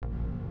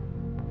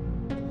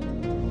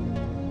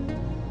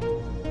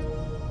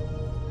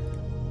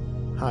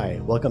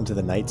Hi, welcome to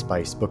the Night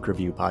Spice Book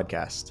Review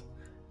Podcast.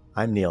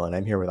 I'm Neal and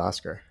I'm here with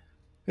Oscar.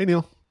 Hey,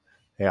 Neal.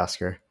 Hey,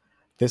 Oscar.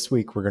 This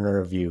week we're going to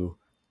review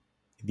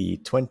the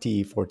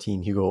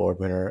 2014 Hugo Award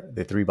winner,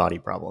 The Three-Body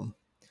Problem.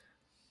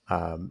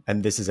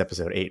 And this is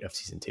episode 8 of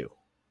season 2.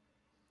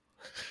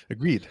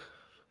 Agreed.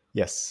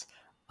 Yes.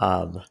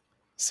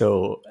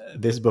 So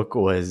this book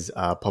was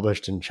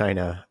published in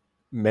China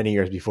many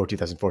years before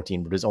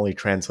 2014, but was only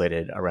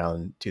translated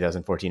around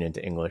 2014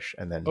 into English.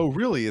 And then, Oh,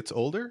 really? It's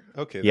older?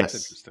 Okay, yes,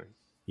 that's interesting.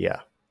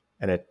 yeah.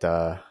 And it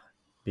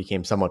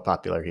became somewhat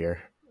popular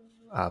here,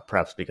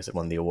 perhaps because it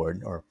won the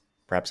award, or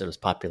perhaps it was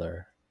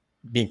popular.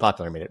 Being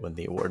popular made it win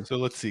the award. So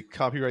let's see.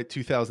 Copyright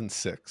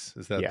 2006.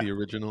 Is that Yeah. the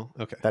original?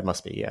 Okay. That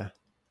must be, yeah.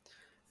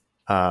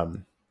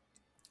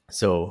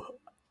 So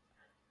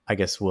I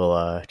guess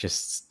we'll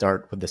just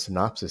start with the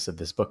synopsis of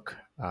this book.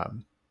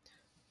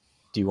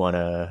 Do you want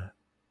to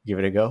give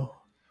it a go?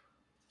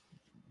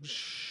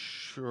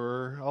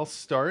 Sure. I'll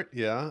start.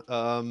 Yeah.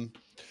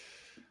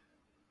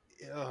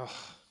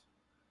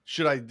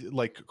 Should I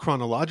like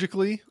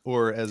chronologically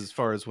or as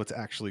far as what's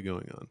actually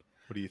going on?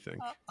 What do you think?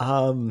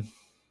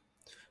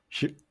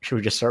 Should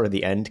we just start with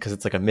the end? Because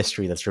it's like a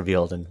mystery that's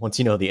revealed. And once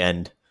you know the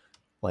end,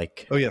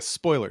 like... Oh, yes.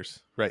 Spoilers.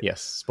 Right.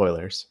 Yes,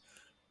 spoilers.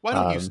 Why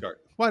don't you start?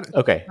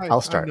 Okay,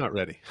 I'll start. I'm not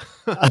ready.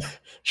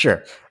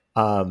 Sure.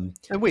 And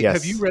wait, yes.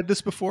 Have you read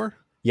this before?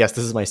 Yes,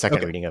 this is my second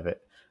Okay. reading of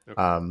it.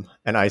 Okay.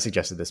 And I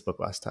suggested this book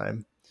last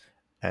time.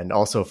 And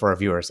also for our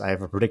viewers, I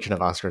have a prediction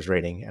of Oscar's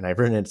rating, and I've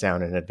written it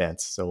down in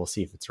advance, so we'll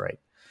see if it's right.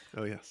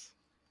 Oh, yes.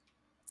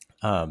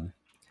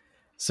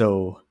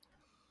 So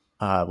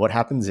what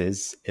happens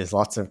is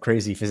lots of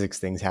crazy physics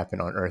things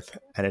happen on Earth,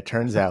 and it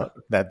turns out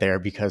that they're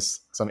because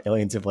some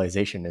alien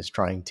civilization is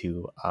trying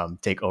to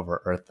take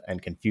over Earth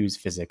and confuse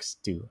physics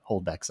to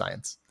hold back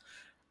science.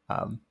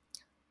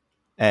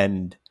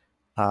 And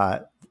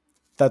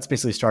that's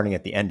basically starting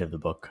at the end of the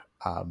book.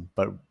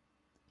 But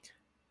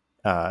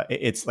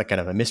it's like kind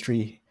of a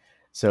mystery.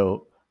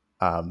 So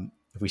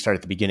if we start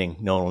at the beginning,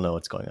 no one will know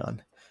what's going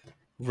on.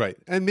 Right.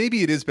 And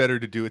maybe it is better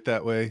to do it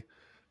that way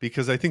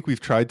because I think we've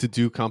tried to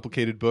do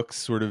complicated books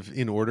sort of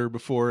in order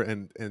before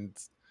and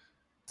it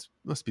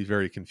must be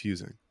very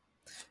confusing.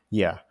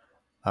 Yeah.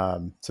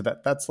 So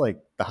that's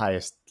like the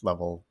highest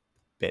level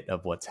bit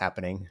of what's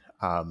happening.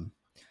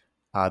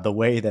 The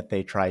way that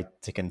they try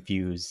to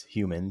confuse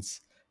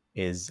humans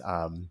is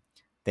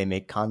they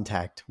make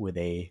contact with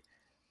a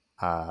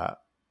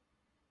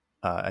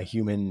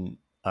human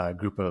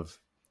group of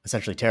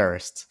essentially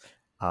terrorists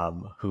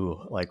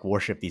who like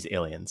worship these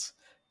aliens.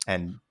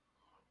 And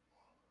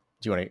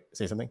do you want to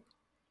say something?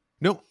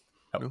 No.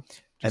 Oh. No.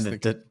 And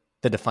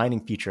the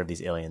defining feature of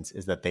these aliens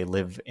is that they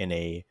live in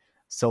a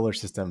solar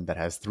system that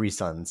has 3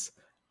 suns.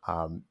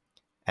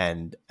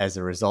 And as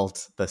a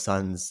result, the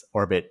suns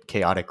orbit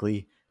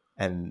chaotically,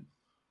 and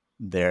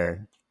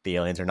the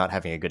aliens are not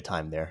having a good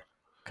time there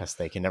because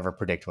they can never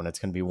predict when it's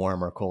going to be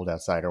warm or cold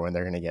outside or when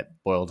they're going to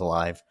get boiled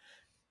alive.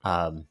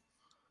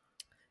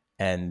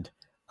 And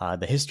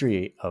the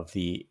history of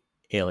the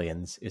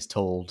aliens is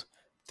told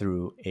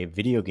through a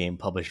video game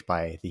published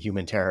by the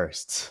human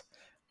terrorists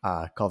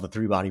called The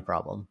Three-Body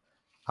Problem,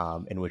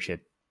 in which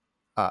it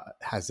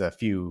has a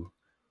few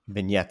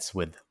vignettes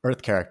with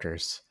Earth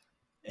characters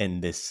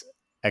in this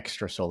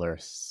extra solar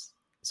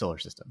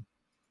system.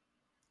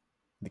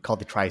 They call it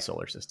the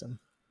Tri-Solar System.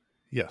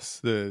 Yes,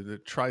 the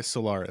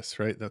Trisolaris,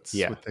 right? That's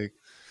what they...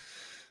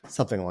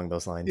 Something along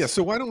those lines. Yeah,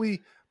 so why don't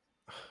we...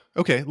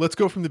 Okay, let's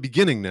go from the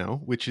beginning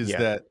now, which is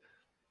that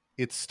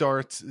it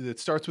starts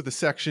with a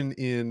section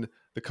in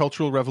the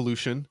Cultural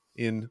Revolution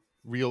in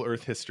real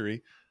Earth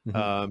history.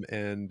 Mm-hmm.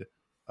 And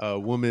a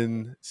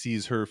woman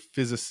sees her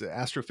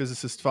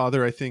astrophysicist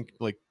father, I think,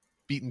 like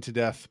beaten to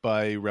death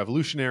by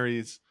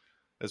revolutionaries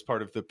as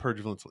part of the purge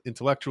of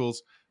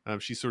intellectuals.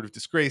 She's sort of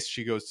disgraced.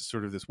 She goes to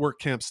sort of this work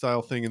camp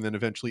style thing and then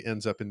eventually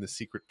ends up in the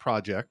secret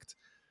project.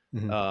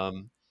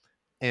 Mm-hmm.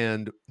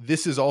 And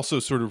this is also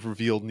sort of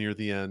revealed near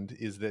the end,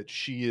 is that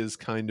she is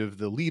kind of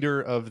the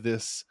leader of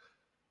this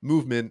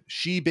movement.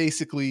 She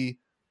basically,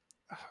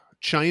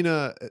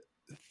 China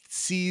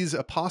sees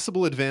a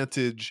possible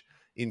advantage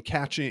in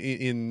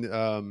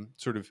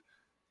sort of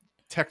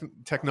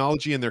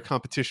technology and their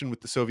competition with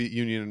the Soviet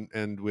Union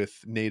and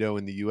with NATO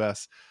and the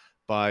US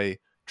by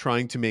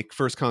trying to make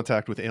first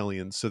contact with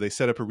aliens. So they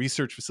set up a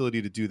research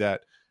facility to do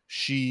that.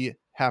 She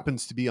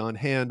happens to be on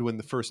hand when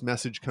the first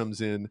message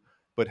comes in,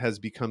 but has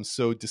become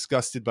so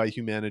disgusted by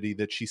humanity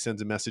that she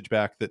sends a message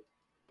back that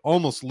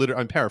almost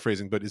I'm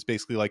paraphrasing, but is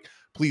basically like,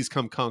 please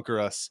come conquer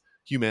us.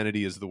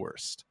 Humanity is the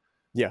worst.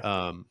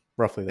 Yeah.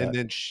 Roughly that.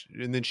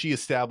 And then she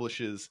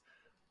establishes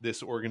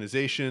this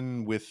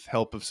organization with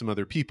help of some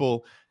other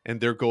people.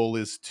 And their goal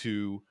is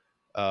to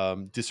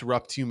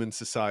disrupt human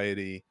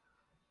society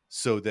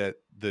so that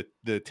the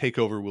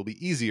takeover will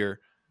be easier.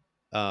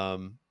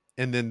 And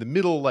then the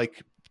middle,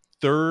 like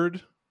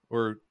third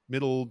or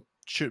middle,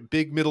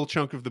 big middle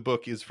chunk of the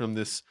book is from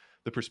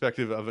the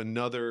perspective of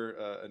another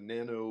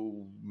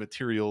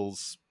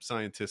nanomaterials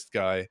scientist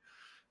guy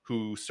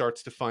who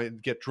starts to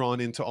get drawn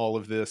into all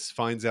of this,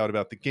 finds out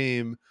about the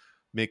game,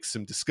 makes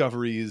some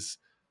discoveries,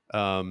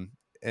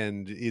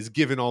 and is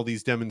given all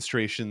these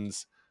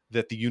demonstrations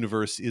that the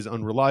universe is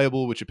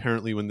unreliable, which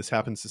apparently when this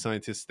happens to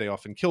scientists, they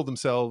often kill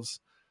themselves,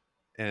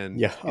 and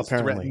Yeah, is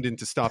threatened apparently.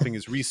 into stopping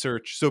his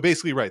research. So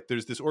basically, right,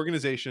 there's this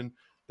organization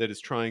that is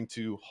trying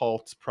to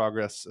halt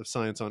progress of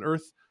science on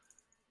Earth,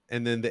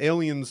 and then the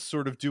aliens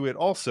sort of do it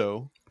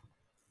also,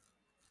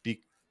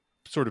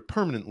 sort of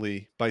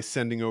permanently, by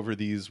sending over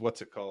these,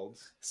 what's it called?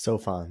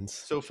 Sophons.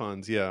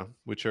 Sophons, yeah,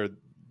 which are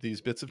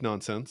these bits of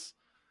nonsense,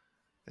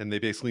 and they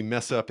basically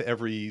mess up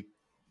every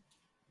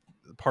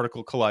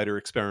particle collider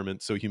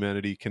experiment, so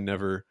humanity can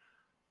never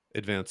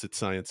advance its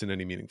science in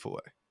any meaningful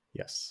way.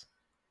 Yes.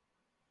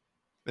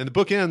 And the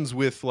book ends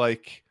with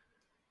like,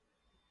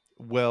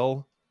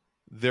 well,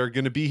 they're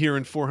going to be here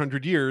in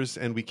 400 years,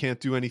 and we can't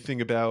do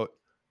anything about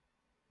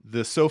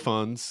the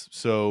Sophons,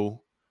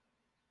 so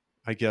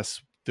I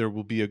guess there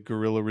will be a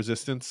guerrilla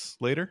resistance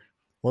later.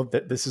 Well,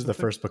 this is the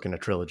Something. first book in a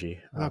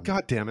trilogy. Oh,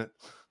 God damn it.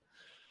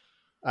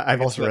 I I've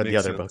guess also that read the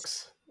makes other sense.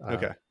 books,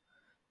 Okay.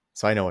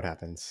 so I know what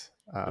happens.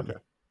 Okay.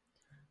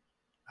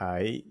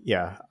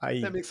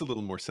 That makes a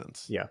little more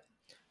sense. Yeah,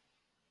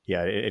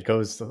 it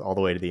goes all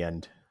the way to the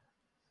end.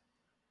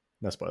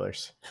 No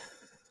spoilers.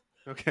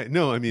 Okay.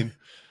 No, I mean,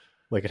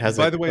 Like it has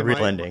by the way, a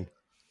real ending.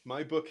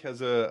 my book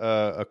has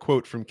a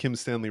quote from Kim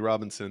Stanley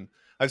Robinson.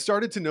 I've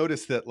started to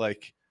notice that,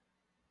 like,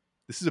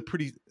 this is a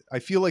pretty, I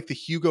feel like the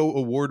Hugo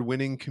Award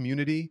winning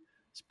community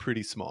is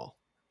pretty small.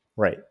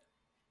 Right.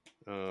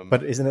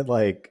 But isn't it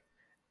like,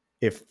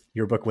 if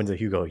your book wins a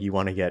Hugo, you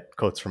want to get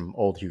quotes from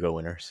old Hugo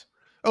winners?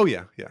 Oh,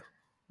 yeah. Yeah.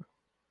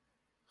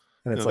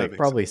 And it's No, that like makes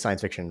probably sense.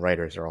 science fiction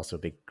writers are also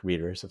big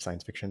readers of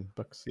science fiction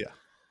books. Yeah.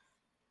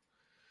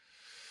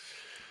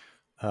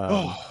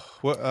 Um,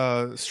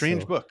 what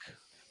strange so, book.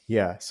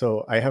 Yeah.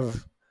 So I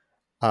have,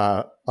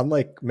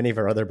 unlike many of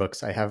our other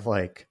books, I have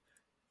like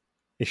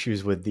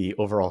issues with the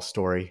overall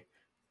story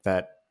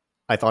that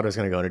I thought it was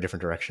going to go in a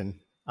different direction.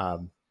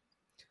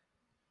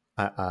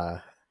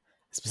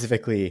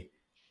 Specifically,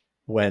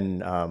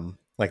 when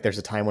like there's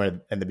a time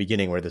where in the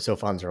beginning where the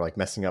Sophons are like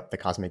messing up the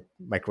cosmic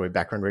microwave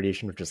background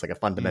radiation, which is like a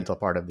fundamental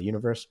part of the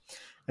universe.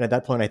 And at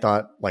that point, I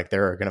thought like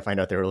they're going to find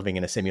out they were living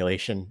in a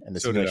simulation, and the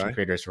So did simulation I.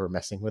 creators were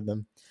messing with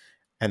them.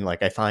 And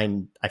like I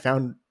found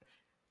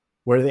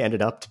where they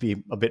ended up to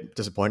be a bit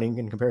disappointing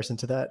in comparison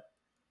to that.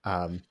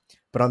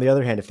 But on the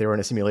other hand, if they were in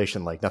a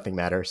simulation, like nothing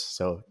matters.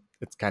 So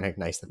it's kind of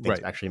nice that things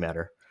Right. actually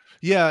matter.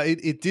 Yeah,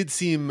 it did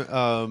seem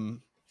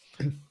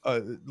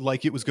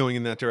like it was going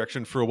in that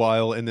direction for a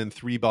while, and then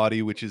Three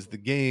Body, which is the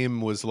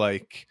game, was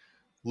like,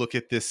 look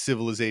at this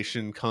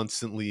civilization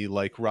constantly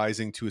like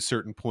rising to a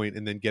certain point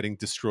and then getting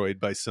destroyed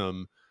by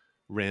some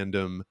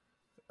random,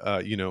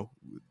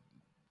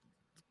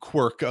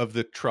 quirk of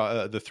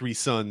the three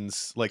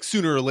suns. Like,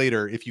 sooner or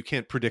later, if you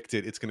can't predict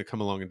it, it's going to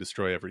come along and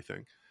destroy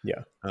everything.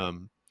 Yeah.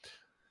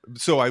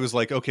 So I was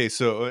like, okay,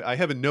 so I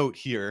have a note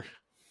here.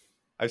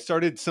 I've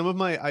started some of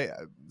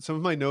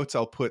my notes.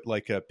 I'll put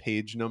like a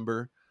page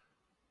number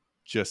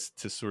just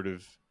to sort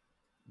of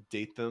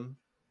date them,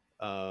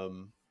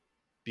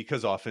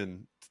 because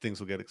often things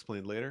will get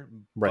explained later.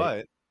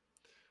 Right.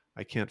 But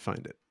I can't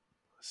find it.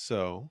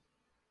 So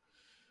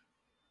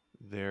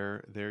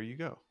there you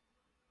go.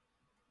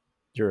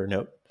 Your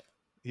note.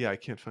 Yeah, I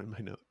can't find my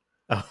note.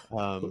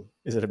 Oh,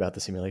 is it about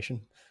the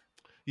simulation?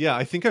 Yeah,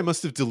 I think I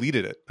must have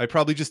deleted it. I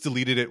probably just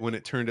deleted it when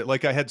it turned it.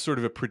 Like, I had sort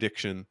of a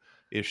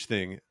prediction-ish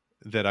thing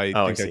that I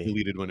think I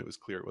deleted when it was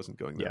clear it wasn't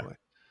going that way.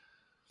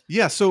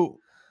 Yeah. So,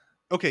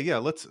 okay. Yeah.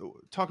 Let's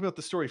talk about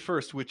the story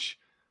first, which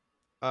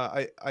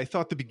I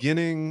thought the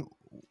beginning,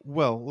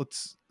 well,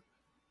 let's,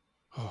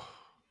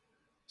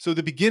 so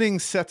the beginning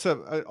sets up,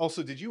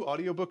 also, did you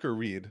audiobook or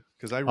read?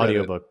 Because I read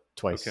audiobook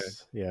twice. Okay.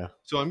 Yeah.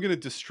 So I'm going to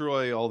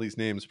destroy all these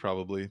names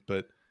probably,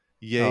 but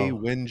Ye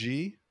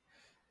Wenji.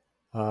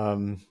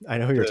 I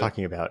know who you're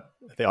talking about.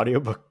 The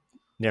audiobook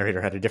narrator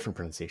had a different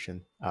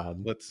pronunciation.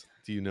 Do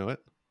you know it?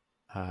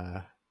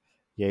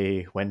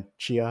 Ye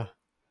Wenchia.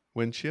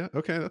 Wenchia?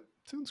 Okay, that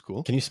sounds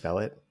cool. Can you spell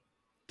it?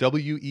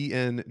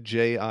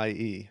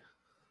 Wenjie.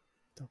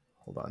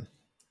 Hold on.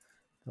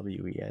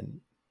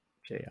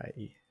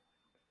 Wenjie.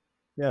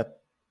 Yeah,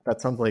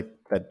 that sounds like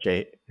that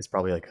J is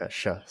probably like a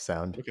sh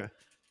sound. Okay.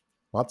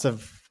 Lots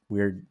of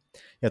weird.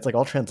 Yeah, it's like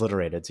all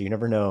transliterated, so you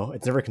never know.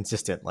 It's never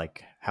consistent,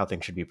 like how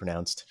things should be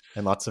pronounced.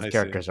 And lots of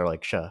characters are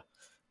like sh,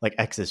 like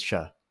X is sh.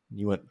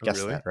 You wouldn't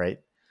guess that, right?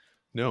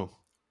 No.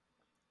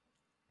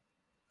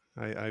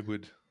 I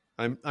would.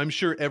 I'm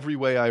sure every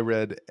way I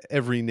read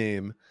every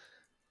name.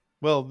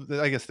 Well,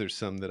 I guess there's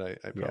some that I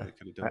probably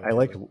could have done. I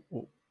like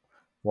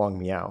Wang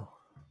Miao.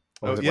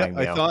 Oh yeah, Wang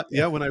Miao? I thought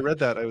when I read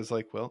that I was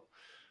like, well,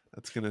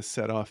 that's going to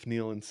set off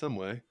Neal in some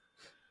way.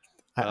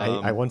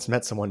 I once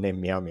met someone named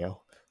Miao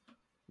Miao.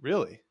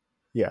 Really?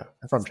 Yeah,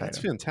 from China.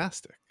 That's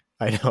fantastic.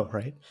 I know,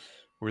 right?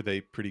 Were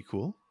they pretty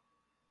cool?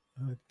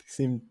 They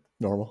seemed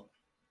normal.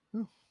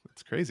 Oh,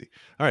 that's crazy.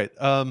 All right.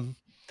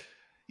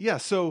 Yeah,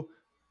 so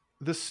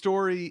the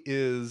story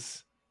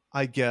is,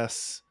 I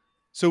guess,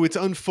 So it's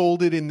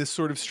unfolded in this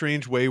sort of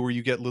strange way where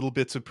you get little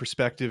bits of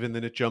perspective and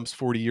then it jumps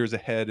 40 years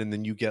ahead and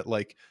then you get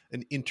like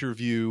an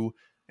interview.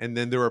 And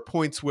then there are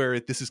points where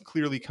this is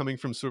clearly coming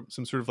from some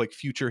sort of like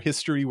future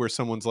history where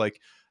someone's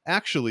like,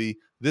 actually,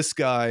 this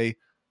guy,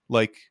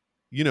 like,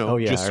 Oh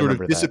yeah, just I sort of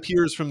remember that.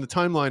 disappears from the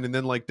timeline and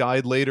then like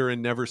died later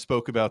and never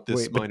spoke about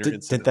this Wait, but minor did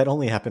incident. that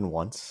only happen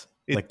once?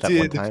 Like It that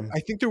one did. time? I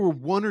think there were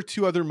one or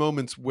two other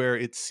moments where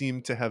it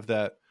seemed to have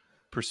that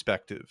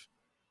perspective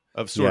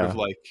of sort of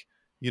Yeah. like,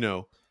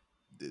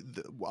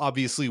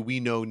 obviously we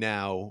know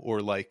now,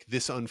 or like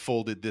this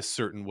unfolded this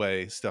certain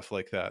way, stuff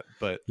like that.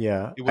 But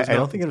Yeah. it was I not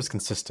don't think it was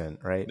consistent.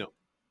 consistent, right? No,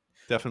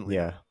 definitely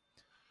not. Yeah.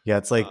 Yeah,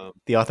 it's like Um,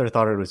 the author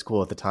thought it was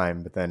cool at the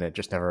time, but then it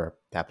just never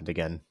happened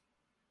again.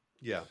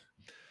 yeah.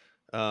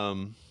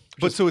 Which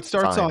But is so it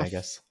starts fine, I off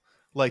guess.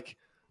 like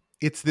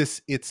it's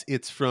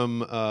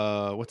from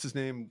what's his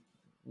name?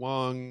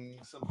 Wong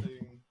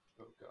something.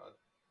 Oh God.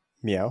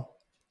 Meow.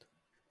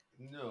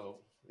 No.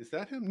 Is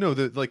that him? No,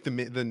 the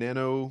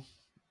nano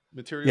Yeah,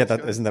 materials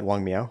that guy. isn't that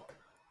Wang Miao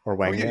or Oh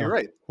Wang yeah, you're Miao?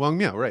 right. Wang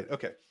Miao, right.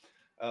 Okay.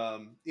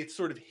 It's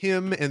sort of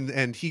him,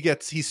 and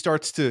he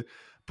starts to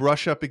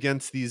brush up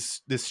against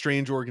this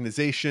strange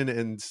organization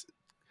and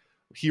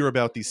hear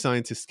about these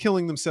scientists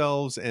killing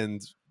themselves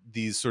and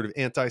these sort of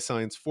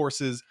anti-science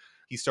forces.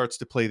 He starts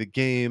to play the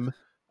game.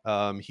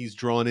 He's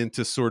drawn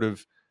into sort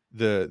of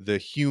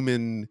the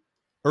human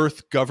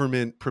Earth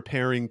government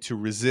preparing to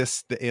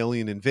resist the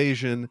alien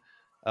invasion.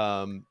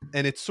 And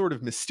it's sort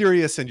of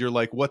mysterious, and you're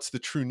like, what's the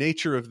true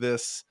nature of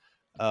this?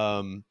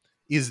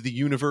 Is the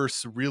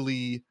universe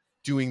really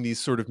doing these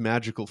sort of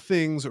magical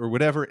things or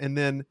whatever? And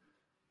then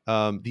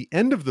the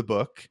end of the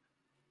book,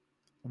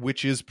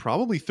 which is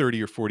probably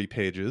 30 or 40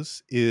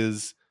 pages,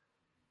 is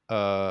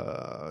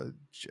uh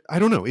I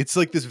don't know. It's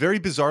like this very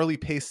bizarrely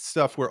paced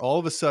stuff where all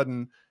of a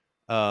sudden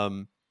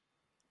um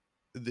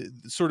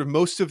sort of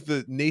most of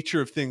the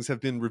nature of things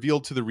have been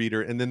revealed to the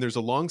reader, and then there's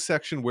a long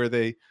section where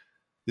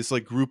this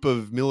like group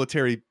of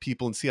military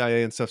people and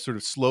CIA and stuff sort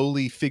of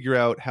slowly figure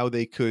out how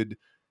they could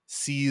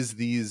seize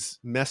these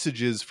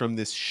messages from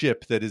this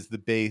ship that is the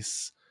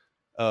base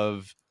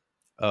of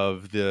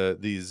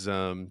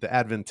the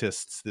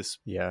Adventists, this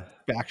Yeah.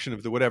 faction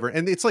of the whatever.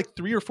 And it's like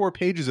 3 or 4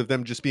 pages of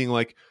them just being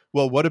like,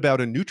 well, what about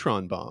a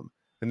neutron bomb?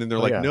 And then they're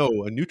Oh like, yeah.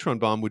 no, a neutron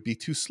bomb would be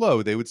too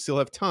slow. They would still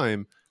have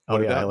time. Oh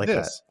What yeah, I about like that.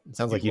 this? It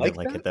sounds You like you like didn't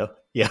like that? it though.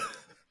 Yeah.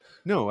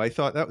 No, I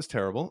thought that was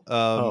terrible.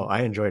 Oh,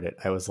 I enjoyed it.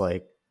 I was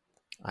like,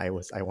 I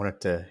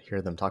wanted to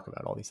hear them talk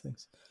about all these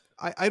things.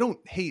 I don't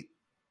hate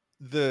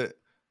the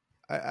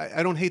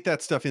I don't hate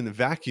that stuff in the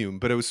vacuum,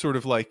 but it was sort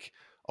of like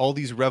all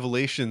these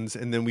revelations,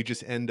 and then we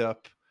just end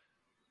up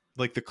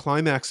like the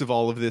climax of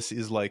all of this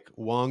is like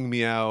Wang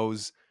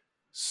Miao's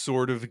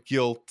sort of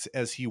guilt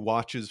as he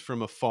watches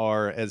from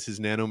afar as his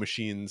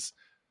nanomachines,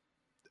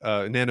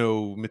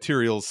 nano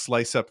materials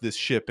slice up this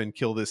ship and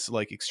kill this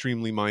like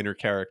extremely minor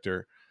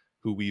character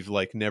who we've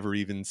like never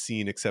even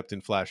seen except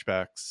in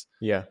flashbacks.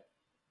 Yeah.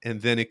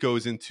 And then it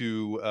goes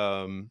into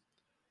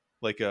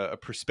like a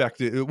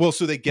perspective. Well,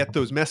 so they get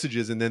those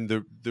messages, and then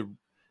the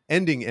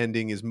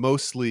ending is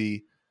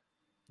mostly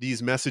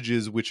these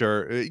messages, which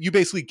are you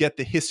basically get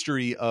the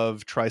history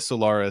of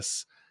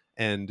Trisolaris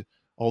and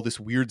all this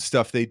weird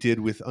stuff they did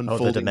with Oh, the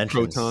unfolding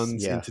dimensions.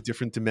 protons Yeah. into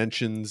different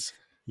dimensions,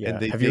 and Yeah.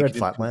 they Have you make read it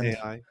into an Flatland?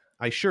 AI.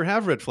 I sure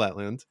have read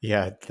Flatland,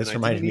 Yeah, and this I didn't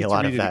reminded me need a to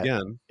lot read of it that.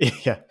 again.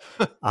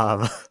 Yeah.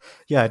 Um,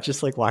 yeah,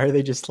 just like why are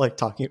they just like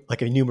talking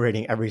like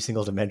enumerating every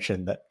single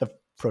dimension that the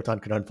proton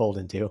could unfold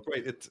into?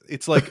 Right.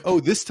 It's like, oh,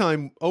 this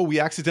time, oh, we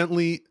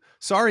accidentally,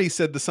 sorry,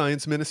 said the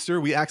science minister,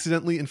 we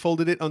accidentally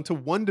unfolded it onto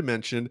one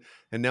dimension,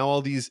 and now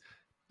all these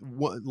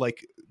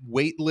like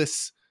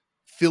weightless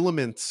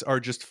filaments are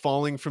just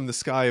falling from the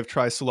sky of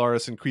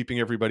Trisolaris and creeping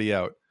everybody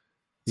out.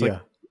 It's like,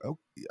 Yeah. oh,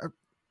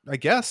 I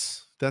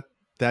guess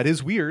that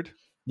is weird.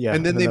 Yeah. And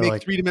And then then they they're make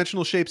like,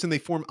 three-dimensional shapes and they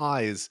form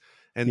eyes,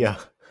 and yeah.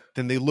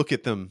 then they look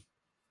at them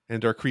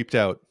and are creeped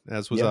out,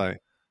 as was Yeah. I.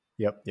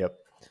 Yep. Yep.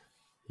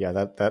 Yeah,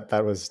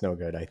 that was no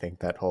good, I think,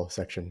 that whole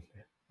section.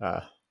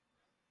 Uh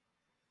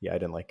yeah, I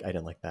didn't like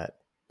that.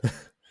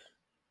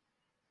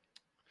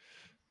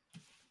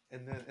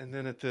 And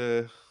then at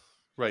the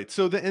right,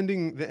 so the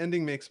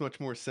ending makes much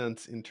more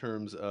sense in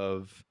terms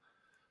of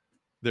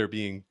there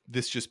being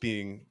this just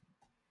being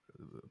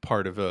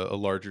part of a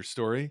larger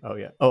story. Oh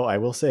yeah. Oh, I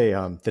will say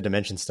the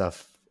dimension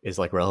stuff is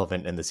like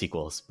relevant in the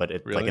sequels, but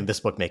it like in Really? this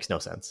book makes no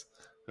sense,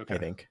 I Okay.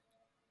 think.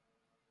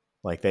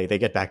 Like they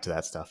get back to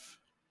that stuff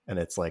and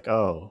it's like,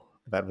 oh,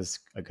 that was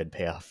a good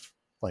payoff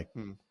like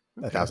Hmm.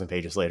 a Okay. 1,000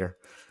 pages later.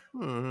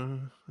 Uh,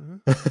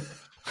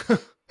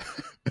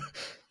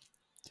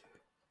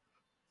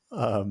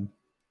 um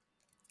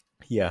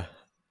yeah.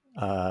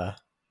 Uh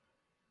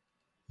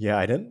yeah,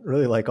 I didn't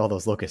really like all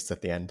those locusts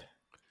at the end.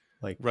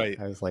 Like right.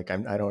 I was like,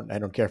 I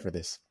don't care for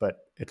this, but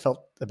it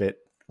felt a bit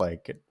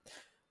like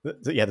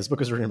yeah, this book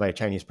was written by a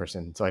Chinese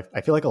person, so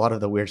I feel like a lot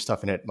of the weird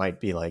stuff in it might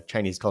be like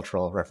Chinese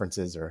cultural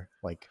references, or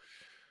like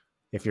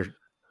if you're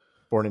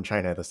born in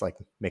China, this like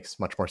makes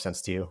much more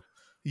sense to you.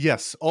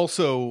 Yes.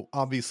 Also,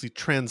 obviously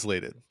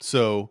translated.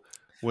 So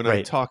when I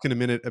Right. talk in a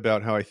minute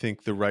about how I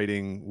think the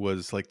writing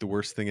was like the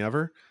worst thing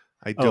ever,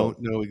 I don't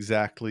Oh, know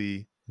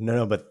exactly.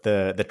 no, but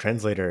the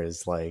translator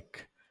is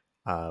like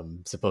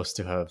supposed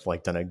to have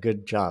like done a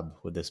good job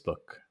with this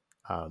book,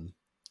 um,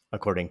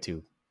 according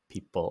to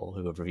people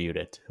who have reviewed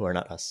it, who are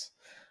not us.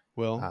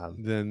 Well,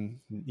 Um, then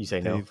you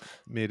say no?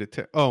 they've made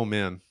it. Oh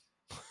man.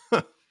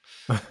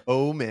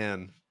 Oh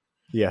man.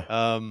 Yeah.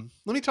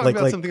 Let me talk Like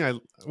about like something I.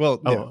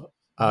 Well, yeah. oh,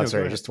 No, go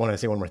sorry. I ahead. just want to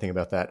say one more thing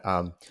about that.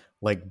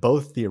 Like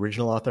both the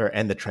original author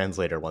and the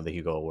translator won the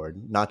Hugo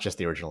Award, not just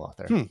the original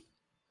author. Hmm.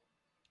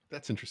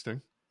 That's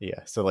interesting.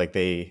 Yeah. So like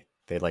they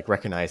like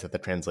recognize that the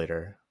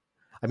translator.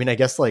 I mean, I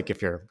guess like if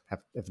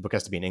the book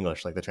has to be in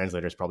English, like the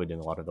translator is probably doing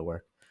a lot of the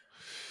work.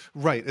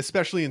 Right,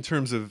 especially in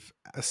terms of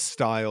a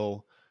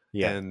style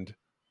Yeah.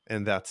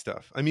 and that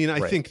stuff. I mean, I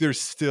Right. think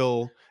there's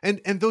still and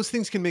those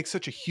things can make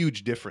such a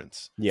huge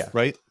difference, Yeah.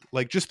 right?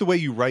 Like just the way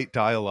you write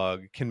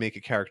dialogue can make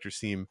a character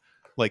seem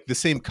like the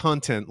same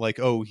content, like,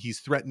 oh, he's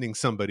threatening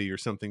somebody or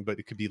something, but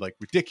it could be like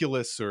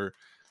ridiculous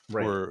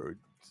Right. or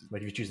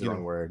Like if you choose the you wrong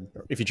know, word,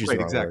 or if you choose the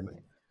right, wrong word.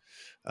 exactly.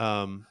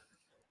 Um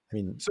I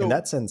mean, in so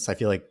that sense, I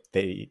feel like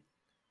they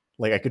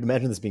like I could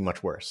imagine this being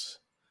much worse.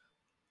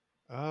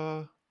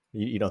 uh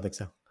You don't think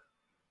so?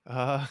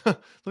 let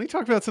me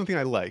talk about something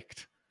I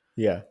liked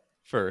Yeah.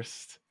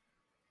 first.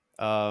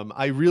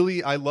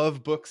 I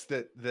love books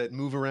that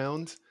move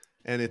around,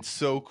 and it's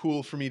so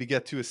cool for me to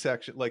get to a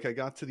section. Like I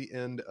got to the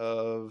end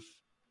of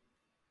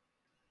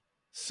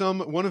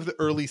one of the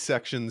early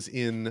sections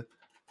in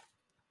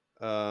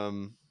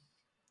um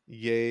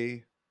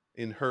Ye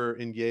in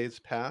Ye's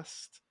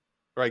past,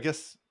 or I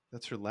guess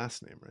that's her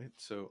last name, right?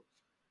 So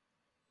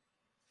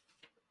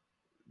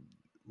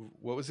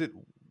what was it?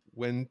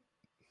 When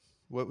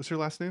what was her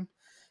last name?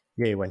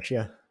 Yeah,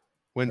 Wenchia.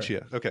 Or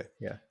Wenxia. Okay.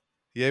 yeah.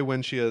 Yay,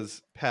 when she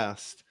has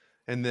passed.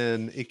 And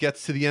then it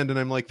gets to the end, and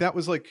I'm like, that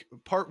was like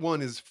part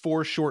one is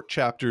 4 short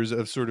chapters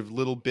of sort of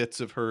little bits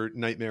of her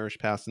nightmarish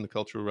past in the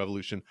Cultural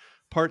Revolution.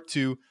 Part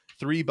two,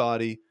 3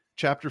 body,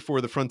 chapter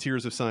 4, the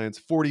frontiers of science,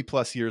 40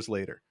 plus years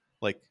later.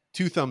 Like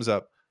 2 thumbs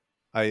up.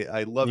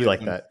 I love You it like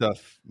when that?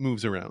 stuff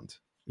moves around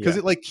because Yeah.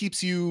 it like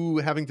keeps you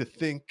having to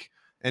think,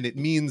 and it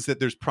means that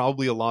there's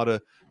probably a lot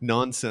of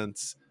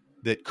nonsense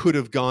that could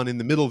have gone in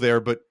the middle there,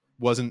 but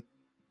wasn't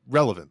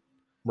relevant.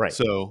 Right.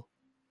 So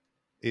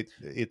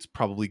it's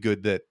probably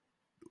good that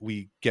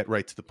we get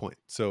right to the point.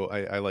 So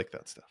I like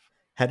that stuff.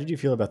 How did you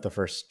feel about the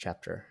first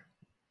chapter?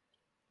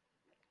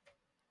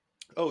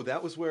 Oh,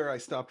 that was where I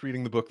stopped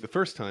reading the book the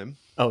first time.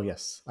 Oh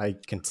yes, I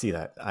can see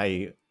that.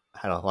 I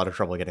had a lot of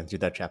trouble getting through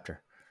that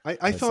chapter. I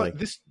I was thought like,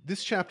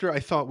 this chapter I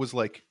thought was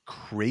like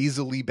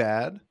crazily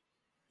bad.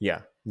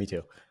 yeah, me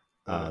too.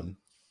 Um, Um,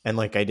 and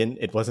like I didn't,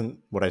 it wasn't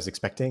what I was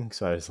expecting,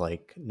 so I was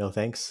like, no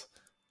thanks.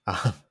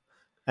 Um,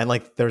 and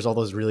like there's all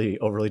those really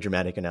overly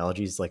dramatic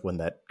analogies, like when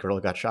that girl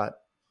got shot.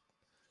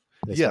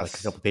 They spent like a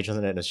yes, couple pages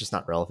on it, and it's just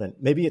not relevant.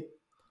 Maybe it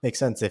makes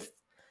sense if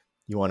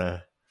you want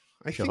to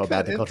I show how think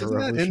bad that the Cultural doesn't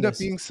that Revolution end up is.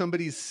 being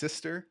somebody's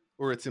sister,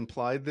 or it's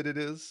implied that it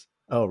is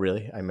Oh,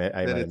 really? I might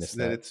have missed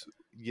that that. it's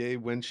Ye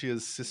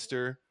Wenxia's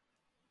sister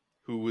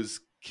who was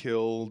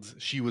killed.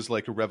 She was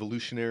like a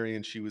revolutionary,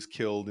 and she was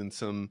killed in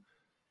some.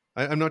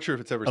 I'm not sure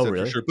if it's ever Oh, said for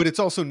really? sure, but it's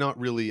also not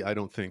really, I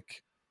don't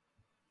think,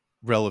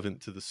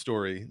 relevant to the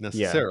story Yeah.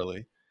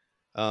 necessarily.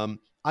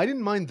 I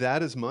didn't mind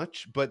that as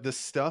much, but the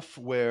stuff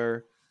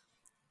where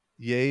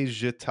Ye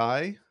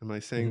Jitai, am I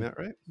saying Mhm. that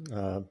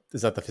right?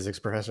 Is that the physics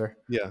professor?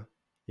 Yeah.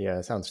 Yeah,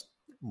 it sounds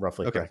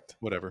roughly Okay. correct.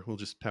 Whatever. We'll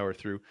just power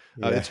through.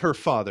 Yeah. It's her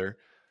father,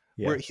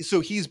 Yeah. so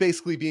he's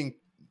basically being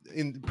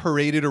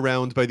paraded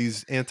around by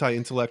these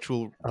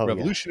anti-intellectual Oh, yeah.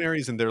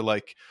 revolutionaries, and they're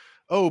like,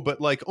 "Oh, but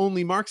like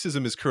only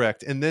Marxism is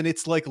correct," and then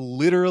it's like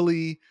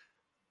literally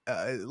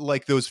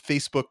like those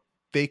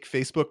fake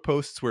Facebook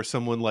posts where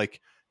someone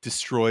like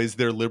destroys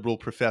their liberal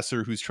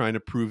professor who's trying to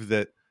prove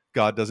that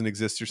God doesn't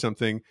exist or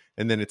something,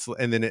 and then it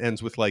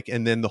ends with like,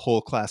 and then the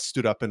whole class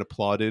stood up and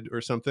applauded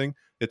or something.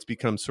 It's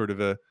become sort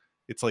of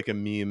it's like a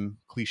meme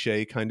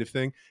cliche kind of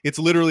thing. It's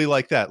literally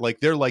like that. Like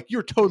they're like,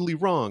 "You're totally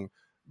wrong.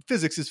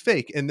 Physics is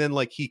fake," and then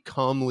like he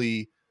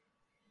calmly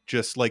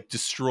just like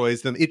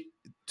destroys them. It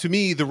to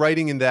me, the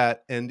writing in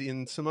that and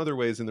in some other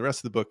ways in the rest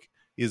of the book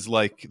is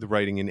like the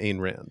writing in Ayn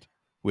Rand,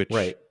 which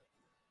Right.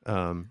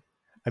 um,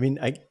 I mean,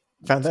 I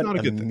found it's that not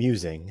a good thing.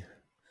 amusing.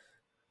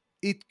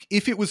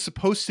 If it was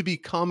supposed to be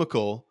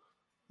comical,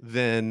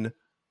 then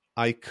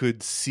I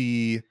could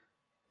see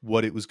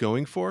what it was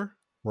going for.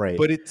 Right.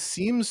 But it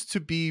seems to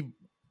be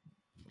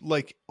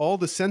like all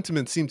the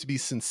sentiments seem to be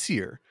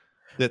sincere.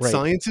 That Right.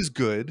 science is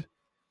good,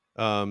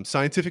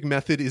 scientific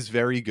method is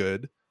very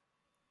good.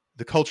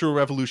 The Cultural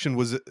Revolution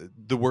was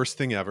the worst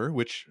thing ever,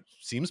 which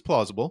seems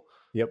plausible.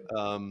 Yep.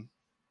 Um,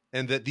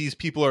 and that these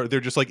people they're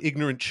just like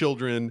ignorant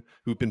children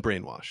who've been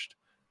brainwashed.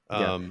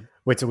 Yeah. Um,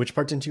 Wait, so which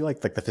part didn't you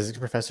like? Like the physics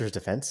professor's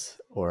defense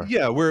or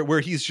yeah, where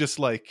he's just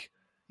like,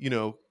 you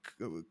know,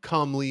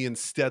 calmly and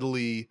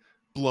steadily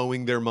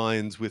blowing their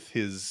minds with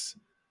his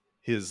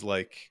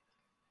like,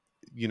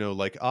 you know,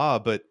 like,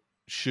 but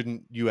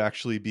shouldn't you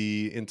actually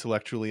be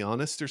intellectually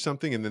honest or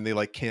something? And then they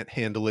like can't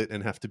handle it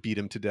and have to beat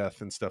him to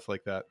death and stuff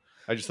like that.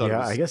 I just thought it Yeah,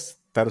 I was guess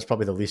that was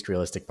probably the least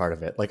realistic part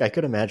of it. Like, I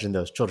could imagine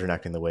those children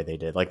acting the way they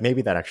did. Like,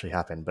 maybe that actually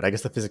happened, but I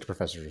guess the physics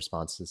professor's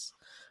response is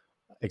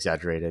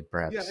exaggerated, yeah.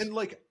 perhaps. And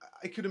like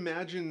I could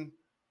imagine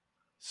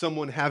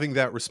someone having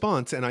that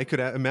response, and I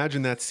could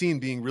imagine that scene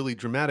being really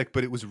dramatic,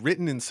 but it was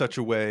written in such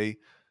a way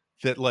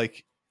that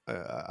like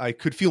I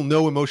could feel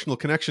no emotional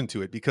connection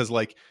to it, because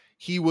like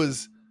he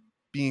was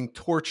being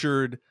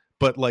tortured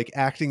but like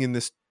acting in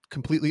this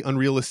completely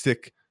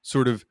unrealistic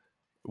sort of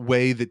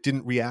way that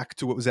didn't react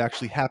to what was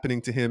actually happening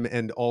to him,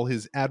 and all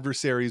his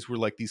adversaries were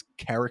like these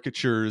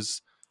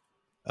caricatures.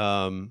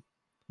 um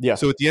Yeah,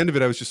 so at the end of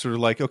it I was just sort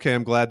of like, okay,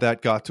 I'm glad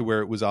that got to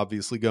where it was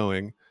obviously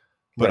going,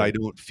 but I right.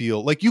 don't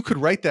feel like you could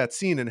write that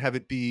scene and have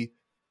it be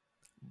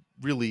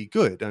really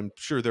good. I'm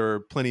sure there are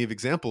plenty of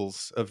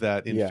examples of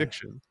that in Yeah.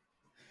 fiction.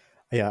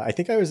 Yeah, I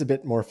think I was a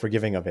bit more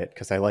forgiving of it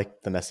because I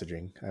liked the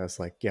messaging. I was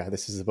like, yeah,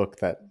 this is a book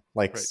that Right.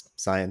 likes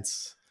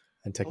science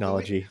and Although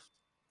technology.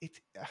 it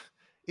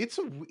it's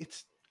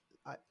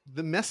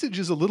the message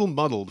is a little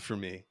muddled for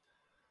me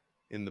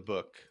in the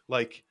book.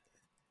 Like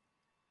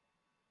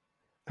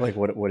Like,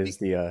 what is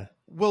the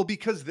well,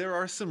 because there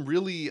are some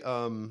really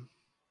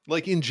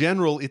like in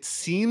general it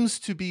seems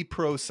to be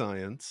pro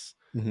science,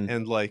 mhm.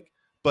 and like,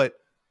 but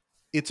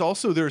it's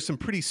also, there are some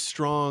pretty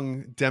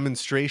strong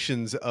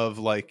demonstrations of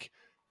like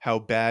how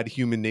bad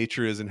human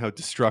nature is and how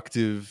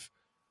destructive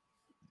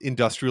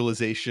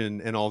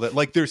industrialization and all that.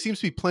 Like there seems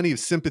to be plenty of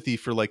sympathy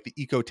for like the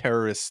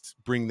eco-terrorists,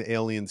 bring the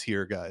aliens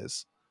here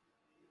guys.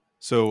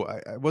 So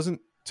I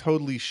wasn't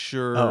totally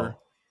sure. Oh,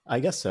 I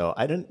guess so.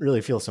 I didn't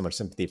really feel so much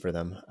sympathy for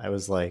them. I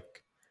was like,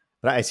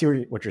 but I see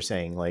what you're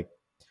saying. Like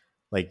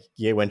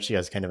Ye Wenchi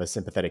has kind of a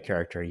sympathetic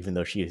character, even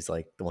though she is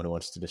like the one who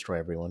wants to destroy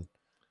everyone.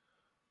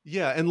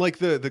 Yeah, and like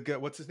the guy,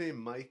 what's his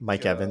name,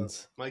 Mike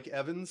Evans. Mike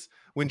Evans,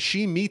 when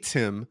she meets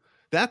him,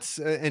 that's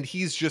and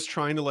he's just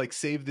trying to like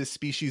save this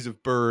species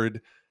of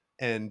bird,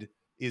 and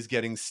is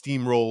getting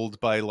steamrolled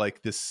by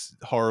like this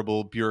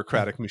horrible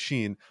bureaucratic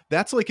machine.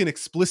 That's like an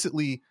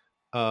explicitly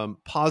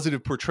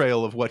positive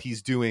portrayal of what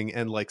he's doing,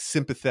 and like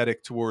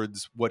sympathetic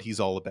towards what he's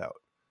all about.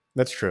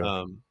 That's true.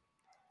 um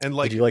and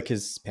Did you like like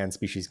his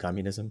pan-species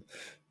communism?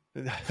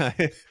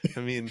 I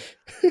mean,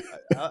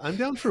 I'm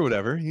down for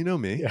whatever, you know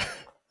me. Yeah,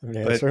 I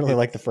mean, I But certainly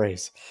like the it's,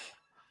 phrase.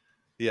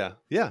 yeah,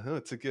 yeah, no,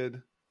 it's a good,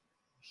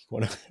 You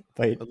want to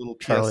invite a little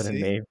Charlotte and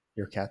PSC. Maeve,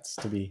 your cats,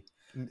 to be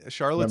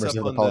Charlotte's members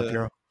up of the on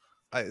the.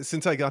 Politburo?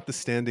 Since I got the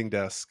standing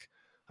desk,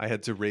 I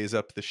had to raise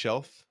up the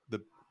shelf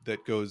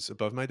that goes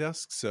above my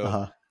desk. Uh So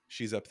huh.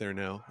 she's up there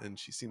now, and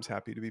she seems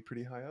happy to be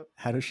pretty high up.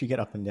 How does she get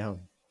up and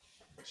down?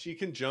 She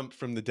can jump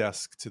from the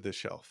desk to the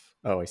shelf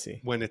Oh, I see.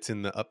 when it's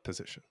in the up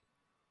position.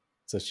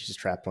 So she's just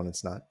trapped when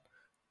it's not.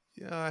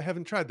 Yeah, I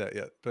haven't tried that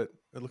yet, but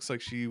it looks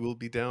like she will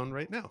be down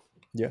right now.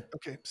 Yeah.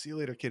 Okay, see you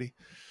later, kitty.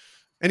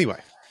 Anyway,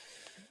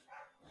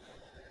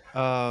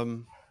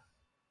 um,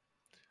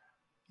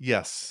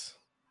 yes.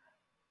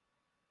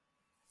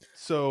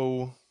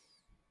 So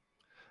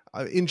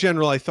in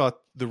general, I thought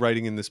the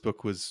writing in this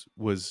book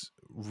was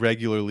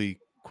regularly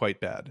quite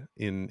bad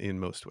in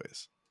most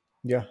ways.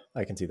 Yeah,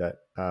 I can see that.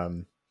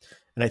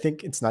 And I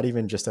think it's not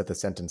even just at the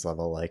sentence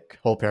level. Like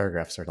whole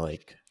paragraphs are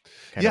like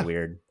kind of Yeah,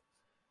 weird.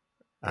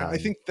 I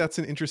think that's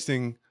an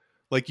interesting.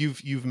 Like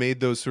you've made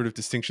those sort of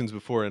distinctions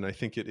before, and I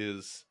think it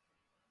is,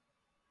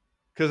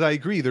 because I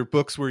agree. There are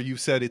books where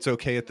you've said it's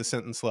okay at the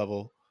sentence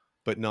level,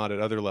 but not at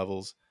other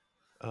levels.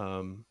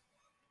 Um,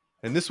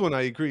 and this one,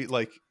 I agree.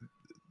 Like,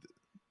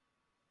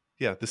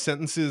 yeah, the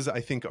sentences I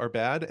think are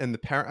bad, and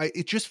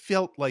it just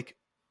felt like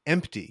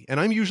empty. And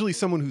I'm usually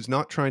someone who's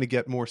not trying to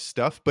get more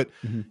stuff, but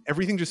Mhm.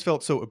 everything just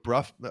felt so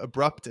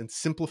abrupt and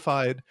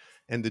simplified,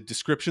 and the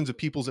descriptions of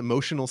people's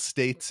emotional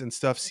states and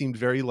stuff seemed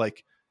very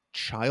like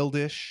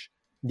childish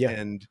Yeah.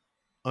 and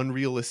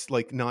unrealistic,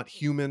 like not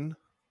human.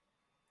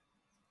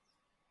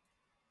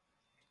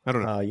 I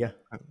don't know. Yeah.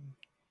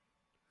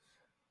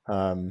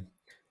 Um,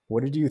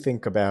 what did you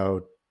think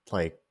about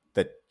like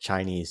the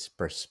Chinese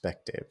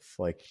perspective?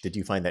 Like, did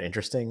you find that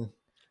interesting?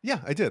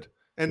 Yeah, I did.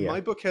 And Yeah,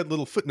 my book had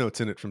little footnotes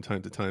in it from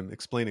time to time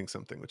explaining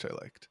something, which I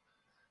liked.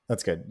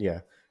 that's good.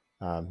 Yeah.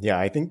 Yeah,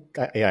 I think,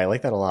 yeah, I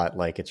like that a lot.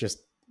 Like, it's just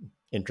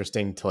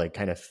interesting to like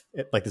kind of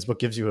like this book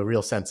gives you a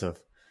real sense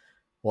of,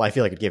 well, I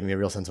feel like it gave me a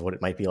real sense of what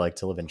it might be like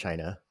to live in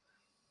China.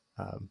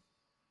 Um,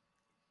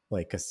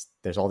 like, because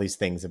there's all these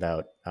things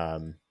about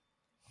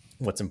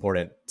what's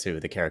important to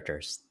the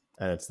characters,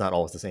 and it's not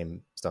always the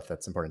same stuff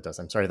that's important to us.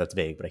 I'm sorry that's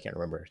vague, but I can't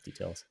remember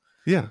details.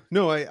 Yeah,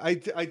 no, I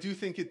do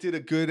think it did a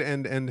good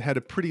and had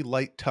a pretty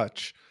light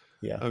touch.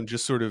 Yeah.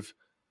 Just sort of,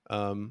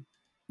 um,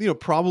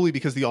 probably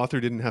because the author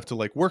didn't have to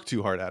like work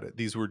too hard at it.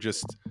 These were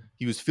just,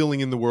 he was filling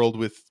in the world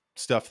with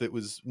stuff that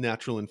was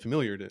natural and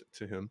familiar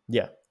to him,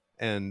 Yeah.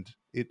 and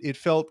it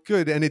felt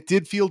good, and it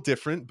did feel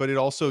different, but it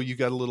also, you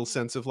got a little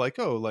sense of like,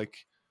 oh, like,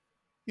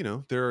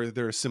 there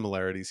are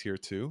similarities here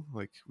too.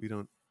 Like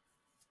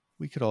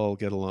we could all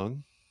get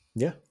along.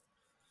 Yeah.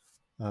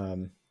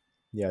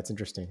 Yeah, it's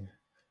interesting.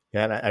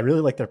 Yeah, and I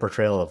really like their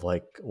portrayal of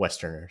like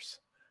Westerners.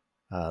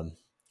 Um,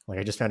 like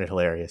I just found it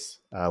hilarious.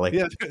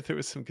 Yeah, there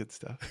was some good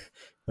stuff.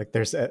 Like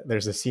there's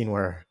a scene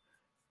where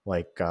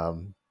like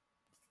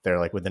they're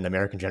like with an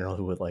American general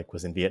who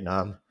was in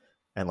Vietnam,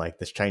 and like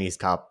this Chinese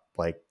cop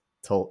like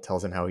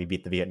tells him how he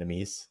beat the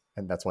Vietnamese,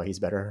 and that's why he's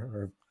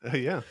better. Or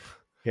Yeah.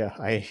 yeah,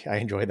 I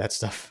enjoyed that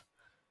stuff.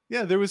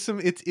 Yeah, there was some.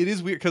 It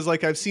is weird because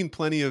like I've seen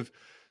plenty of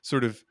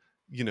sort of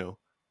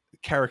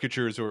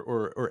caricatures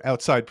or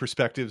outside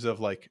perspectives of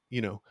like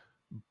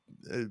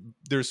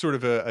there's sort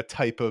of a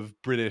type of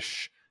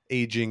British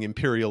aging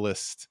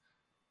imperialist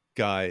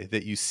guy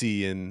that you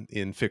see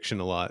in fiction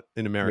a lot,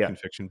 in Yeah, American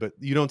fiction, but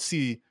you don't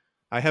see.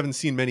 I haven't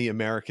seen many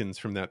Americans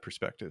from that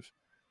perspective.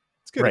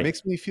 It's good. It right.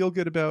 makes me feel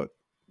good about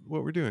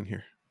what we're doing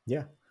here.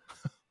 Yeah.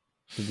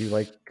 Did you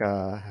like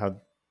how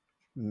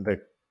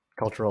the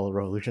Cultural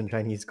Revolution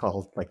Chinese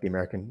called like the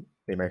American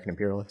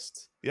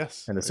imperialists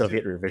Yes, and the I did.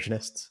 Soviet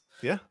revisionists?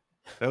 Yeah,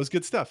 that was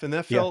good stuff, and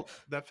that Yeah,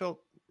 felt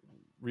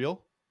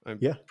real.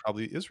 yeah,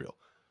 Probably is real.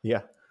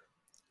 yeah.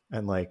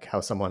 And like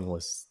how someone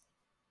was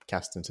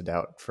cast into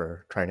doubt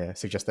for trying to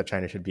suggest that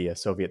China should be a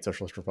Soviet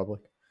socialist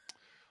republic.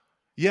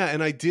 Yeah,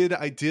 and I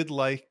did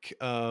like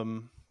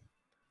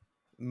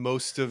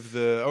most of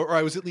the, or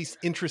I was at least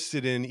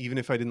interested in, even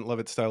if I didn't love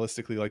it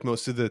stylistically, like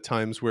most of the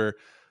times where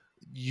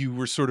you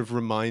were sort of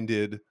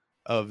reminded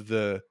of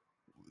the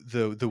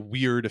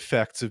weird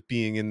effects of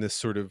being in this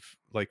sort of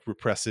like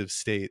repressive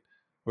state,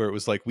 where it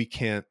was like we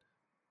can't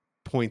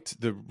point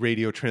the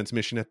radio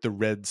transmission at the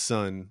red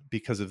sun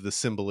because of the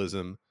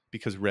symbolism,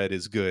 because red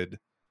is good.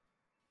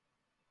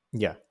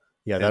 Yeah,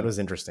 yeah, that And was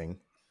interesting.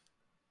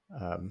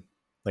 Um,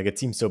 like it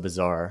seems so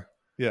bizarre,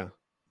 yeah,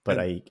 but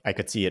and I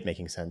could see it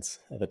making sense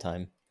at the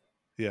time.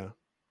 yeah.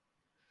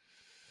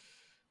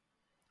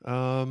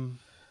 um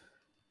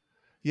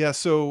yeah,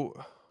 so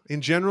in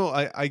general,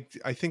 I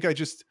think I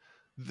just,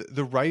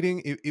 the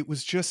writing, it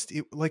was just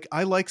like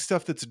I like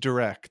stuff that's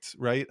direct,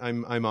 right?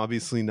 I'm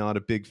obviously not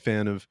a big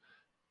fan of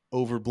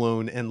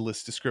overblown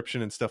endless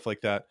description and stuff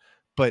like that,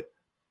 but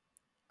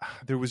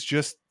there was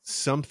just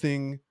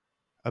something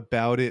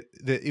about it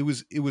that it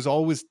was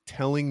always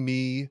telling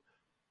me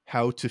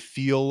how to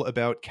feel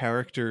about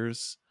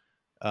characters,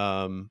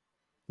 um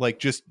like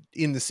just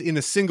in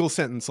a single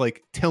sentence,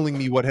 like telling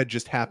me what had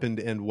just happened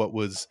and what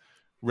was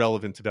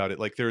relevant about it.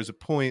 Like there is a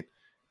point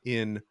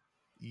in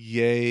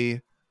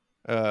Yay,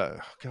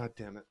 god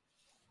damn it,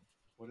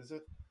 what is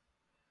it,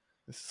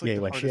 this is like Yeah,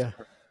 the hardest Wenxia,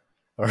 part.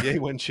 or Yay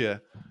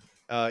Wenxia,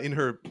 in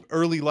her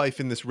early life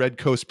in this Red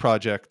Coast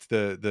project,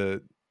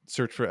 the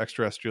search for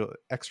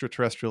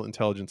extraterrestrial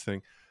intelligence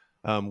thing,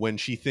 when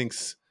she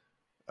thinks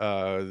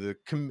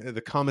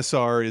the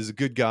commissar is a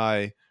good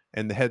guy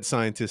and the head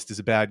scientist is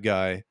a bad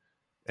guy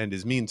and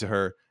is mean to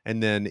her,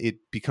 and then it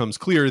becomes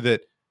clear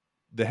that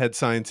the head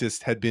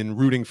scientist had been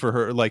rooting for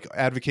her, like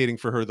advocating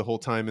for her the whole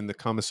time, and the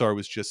commissar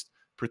was just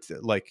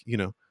like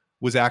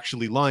was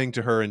actually lying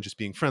to her and just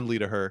being friendly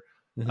to her.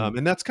 mm-hmm.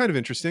 And that's kind of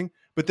interesting.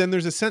 But then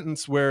there's a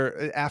sentence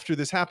where after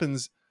this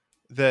happens,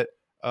 that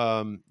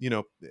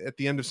at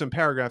the end of some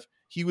paragraph,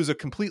 he was a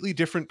completely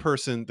different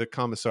person, the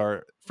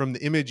commissar, from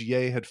the image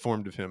Ye had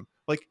formed of him.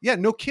 Like, yeah,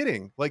 no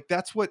kidding. Like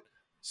that's what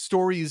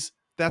stories.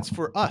 That's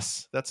for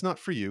us. That's not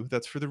for you.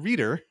 That's for the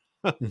reader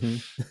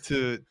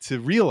Mm-hmm. to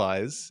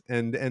realize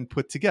and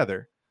put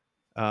together.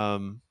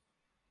 Um,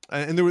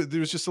 and there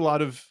was just a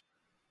lot of,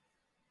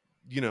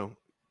 you know,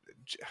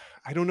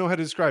 I don't know how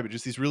to describe it.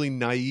 Just these really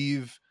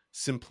naive,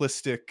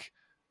 simplistic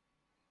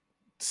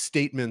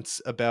statements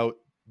about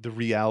the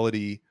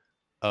reality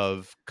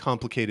of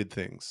complicated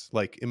things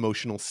like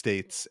emotional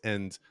states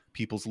and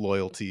people's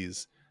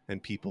loyalties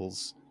and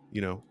people's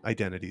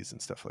identities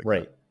and stuff like that.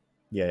 Right.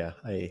 Yeah,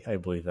 yeah, I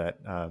believe that.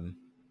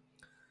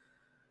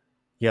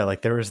 Yeah,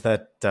 like there was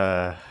that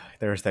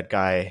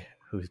guy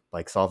who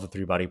like solved the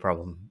three body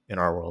problem in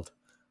our world,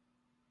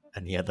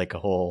 and he had like a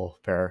whole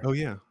Oh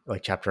yeah.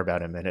 like chapter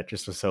about him, and it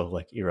just was so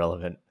like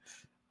irrelevant.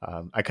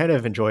 I kind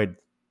of enjoyed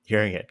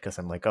hearing it because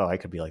I'm like, oh, I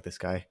could be like this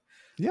guy.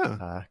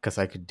 Yeah. Because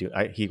I could do.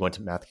 He went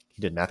to math.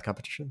 He did math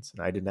competitions,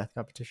 and I did math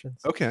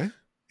competitions. Okay.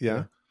 Yeah.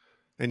 Yeah.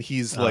 And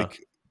he's Uh,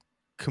 like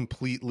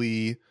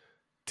completely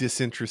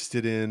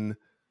disinterested in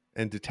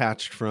and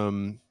detached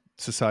from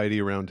society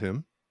around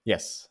him,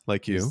 yes.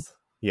 like you. He's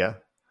yeah.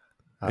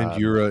 And Um,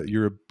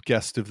 you're a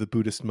guest of the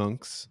Buddhist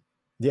monks.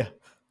 yeah.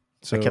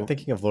 I kept So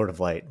thinking of Lord of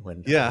Light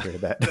when I yeah,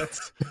 heard that.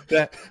 that's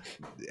that.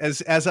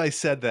 As I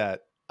said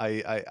that,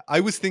 I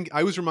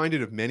was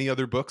reminded of many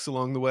other books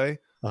along the way,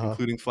 uh,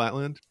 including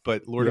Flatland,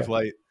 but Lord of yeah.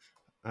 Light,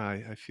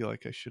 I feel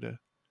like I should have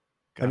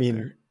I got there.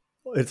 mean,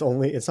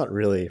 it's not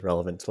really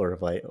relevant to Lord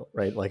of Light,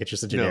 right? Like it's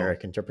just a No,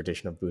 generic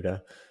interpretation of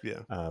Buddha.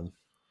 yeah. Um,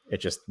 it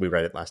just we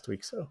read it last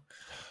week, so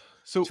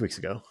So 2 weeks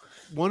ago.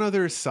 one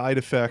other side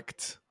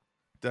effect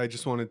that I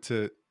just wanted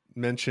to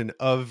mention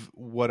of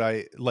what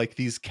I like,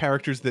 these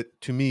characters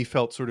that to me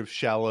felt sort of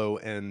shallow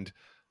and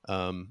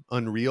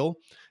unreal,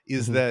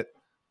 is Mm-hmm. that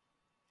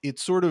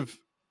it's sort of,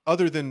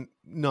 other than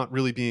not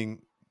really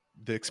being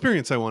the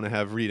experience I want to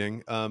have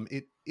reading,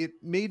 it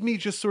made me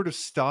just sort of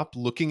stop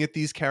looking at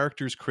these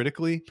characters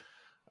critically.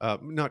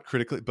 not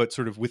critically, but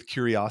sort of with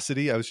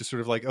curiosity. I was just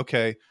sort of like,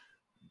 okay,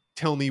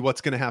 tell me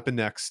what's going to happen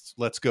next.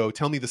 Let's go.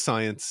 Tell me the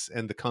science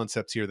and the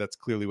concepts here. That's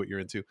clearly what you're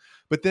into.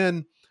 But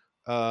then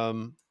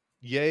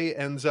Ye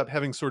ends up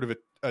having sort of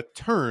a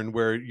turn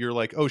where you're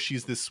like, oh,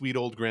 she's this sweet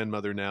old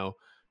grandmother now.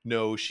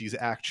 No, she's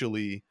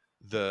actually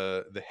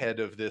the head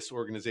of this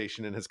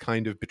organization and has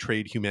kind of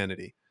betrayed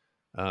humanity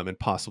and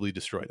possibly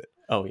destroyed it.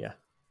 Oh yeah.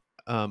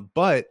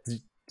 But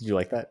did you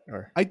like that?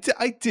 Or I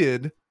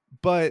did,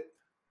 but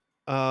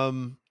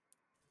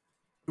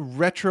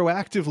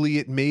retroactively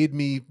it made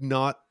me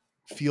not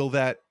feel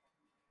that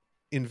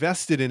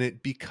invested in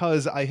it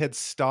because I had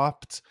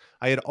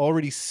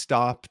already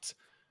stopped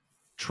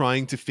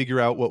trying to figure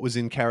out what was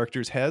in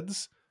characters'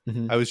 heads.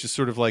 I was just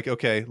sort of like,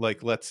 okay, like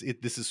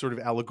this is sort of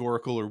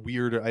allegorical or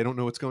weird, or I don't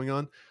know what's going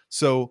on.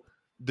 So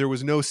there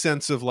was no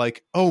sense of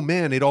like, oh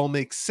man, it all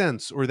makes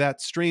sense, or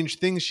that strange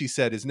thing she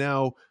said is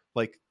now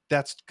like,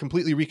 that's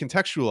completely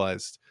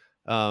recontextualized,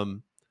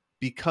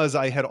 because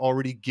I had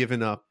already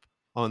given up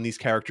on these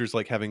characters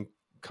like having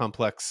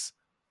complex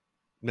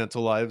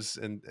mental lives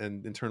and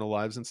internal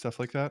lives and stuff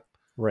like that.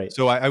 right.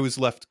 So I was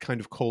left kind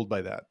of cold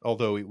by that,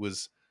 although I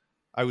was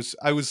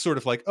sort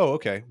of like, oh,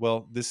 okay,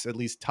 well, this at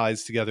least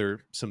ties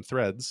together some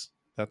threads.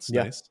 That's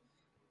Yeah. nice.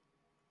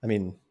 I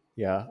mean,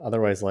 yeah.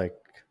 Otherwise, I'm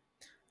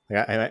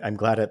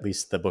glad at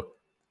least the book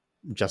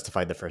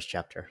justified the first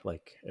chapter.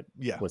 Like it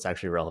Yeah, was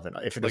actually relevant.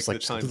 If it like was the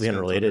like time completely spent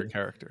on her unrelated,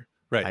 character,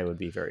 right? I would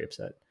be very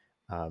upset.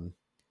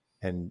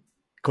 And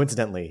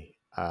coincidentally,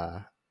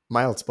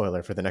 mild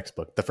spoiler for the next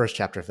book, the first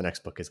chapter of the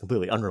next book is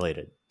completely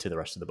unrelated to the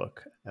rest of the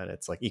book, and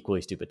it's like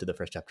equally stupid to the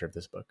first chapter of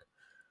this book.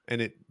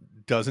 And it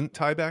doesn't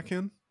tie back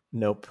in.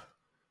 Nope.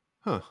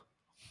 Huh.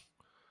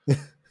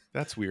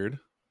 That's weird.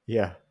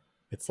 Yeah,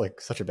 it's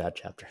like such a bad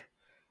chapter.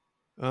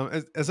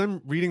 As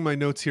I'm reading my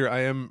notes here,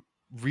 I am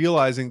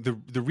realizing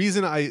the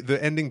reason the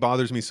ending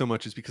bothers me so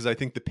much is because I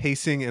think the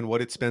pacing and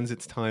what it spends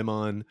its time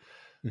on,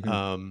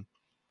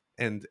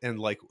 and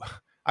like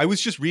I was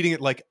just reading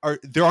it like,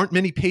 there aren't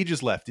many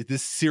pages left. Is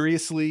this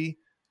seriously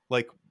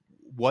like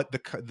what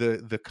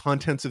the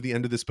contents of the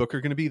end of this book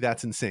are going to be?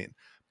 That's insane.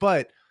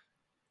 But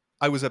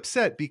I was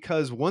upset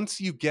because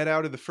once you get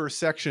out of the first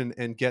section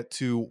and get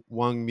to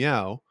Wang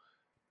Miao,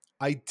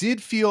 I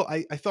did feel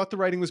I thought the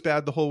writing was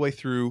bad the whole way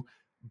through,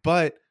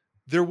 but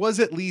there was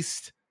at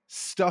least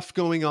stuff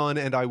going on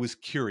and I was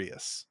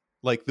curious.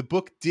 Like the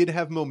book did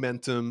have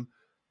momentum.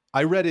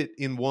 I read it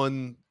in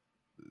one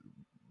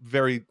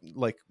very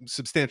like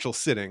substantial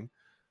sitting.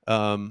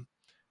 And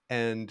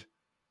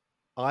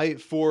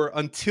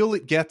until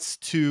it gets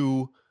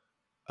to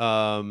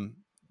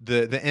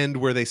the end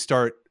where they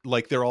start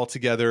like they're all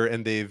together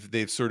and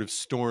they've sort of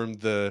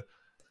stormed the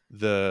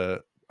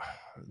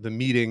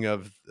meeting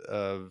of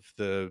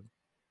the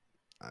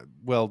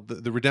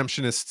the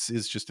redemptionists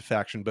is just a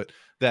faction, but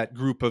that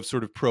group of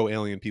sort of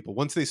pro-alien people,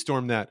 once they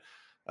storm that,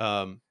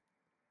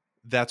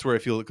 that's where I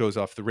feel it goes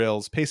off the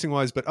rails pacing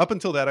wise. But up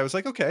until that I was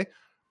like, okay,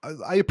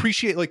 I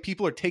appreciate like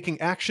people are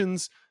taking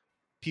actions,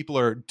 people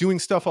are doing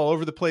stuff all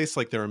over the place,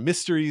 like there are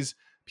mysteries,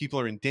 people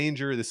are in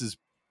danger. This is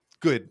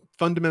good.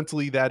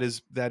 Fundamentally, that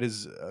is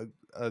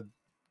a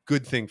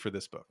good thing for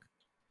this book.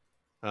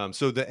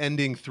 So the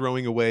ending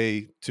throwing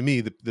away, to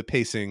me, the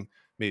pacing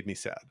made me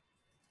sad.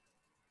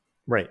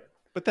 Right.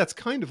 But that's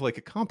kind of like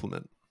a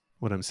compliment,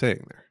 what I'm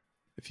saying there,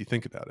 if you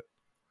think about it.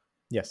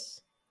 Yes.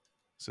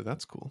 So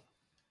that's cool.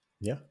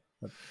 Yeah.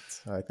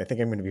 I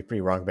think I'm going to be pretty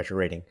wrong about your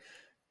rating.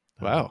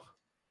 Wow.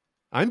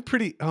 I'm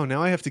pretty... Oh,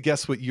 now I have to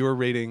guess what your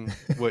rating,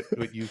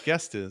 what you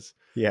guessed is.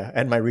 Yeah,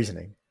 and my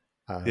reasoning.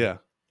 Yeah.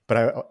 But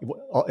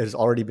it has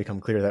already become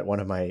clear that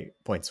one of my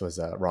points was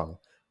wrong.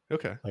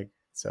 Okay. Like,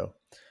 so...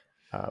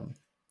 oh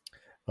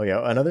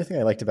yeah, another thing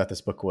I liked about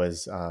this book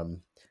was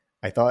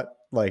I thought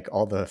like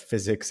all the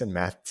physics and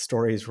math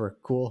stories were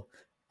cool.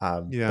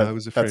 Yeah, I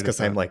was afraid that's because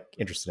of that. I'm like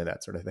interested in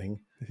that sort of thing.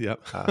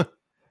 Yep.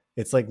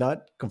 It's like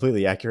not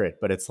completely accurate,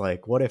 but it's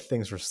like, what if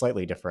things were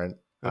slightly different?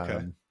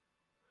 Okay.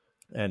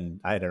 And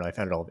I don't know, I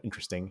found it all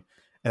interesting.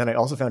 And then I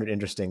also found it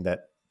interesting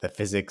that the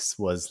physics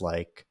was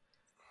like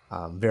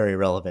very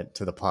relevant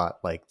to the plot.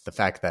 Like the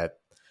fact that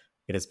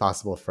it is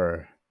possible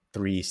for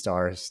 3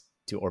 stars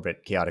to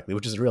orbit chaotically,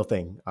 which is a real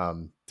thing,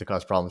 to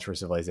cause problems for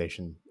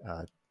civilization.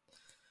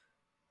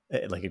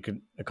 Like it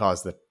could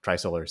cause the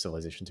trisolar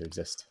civilization to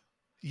exist.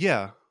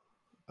 Yeah.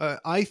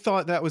 I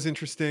thought that was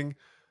interesting.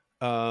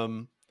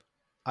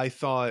 I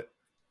thought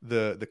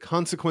the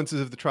consequences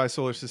of the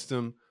trisolar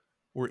system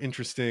were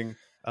interesting.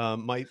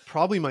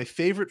 Probably my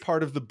favorite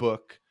part of the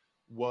book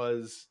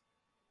was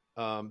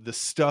the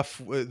stuff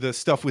with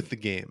the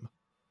game,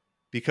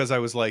 because I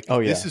was like, oh,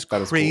 yeah, this is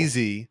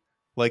crazy. Cool.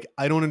 Like,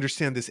 I don't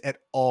understand this at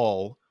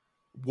all.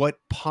 What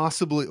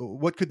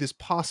could this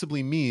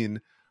possibly mean?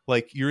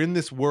 Like, you're in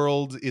this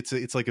world.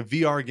 It's like a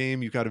VR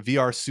game. You've got a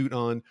VR suit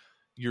on.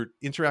 You're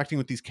interacting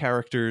with these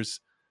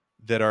characters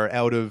that are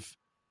out of,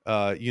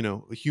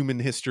 human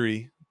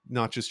history,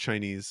 not just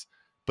Chinese.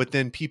 But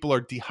then people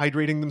are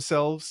dehydrating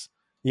themselves,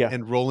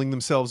 and rolling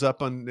themselves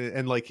up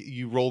and like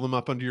you roll them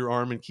up under your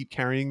arm and keep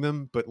carrying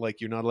them, but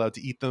like you're not allowed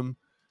to eat them.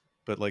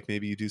 but like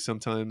maybe you do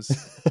sometimes.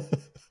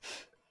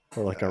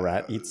 Or like a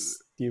rat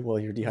eats you while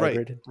you're Right,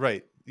 dehydrated.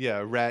 right. Yeah,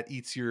 a rat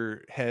eats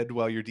your head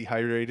while you're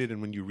dehydrated,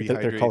 and when you They're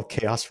rehydrate, called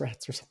chaos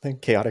rats or something.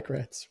 Chaotic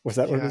rats. Was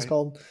that what it yeah, was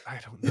called? I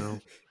don't know.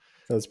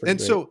 That was pretty And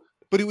great. so,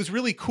 but it was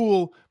really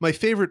cool. My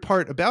favorite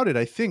part about it,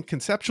 I think,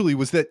 conceptually,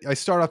 was that I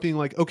start off being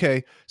like,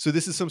 okay, so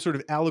this is some sort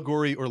of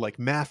allegory or like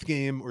math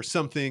game or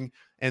something,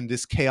 and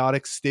this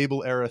chaotic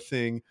stable era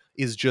thing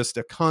is just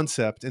a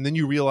concept. And then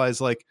you realize,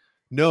 like,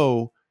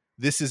 no,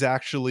 this is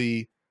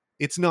actually,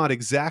 it's not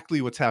exactly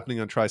what's happening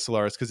on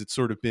Trisolaris because it's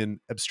sort of been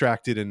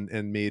abstracted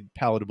and made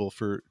palatable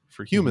for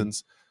Mm-hmm.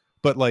 humans.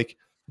 But like,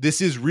 this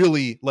is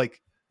really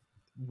like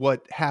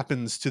what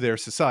happens to their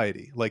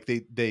society. Like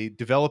they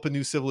develop a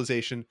new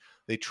civilization,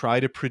 they try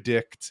to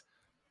predict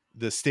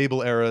the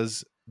stable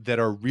eras that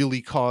are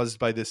really caused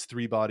by this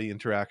three body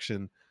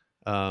interaction.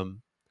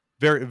 um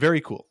Very,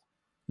 very cool.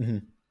 Mm-hmm.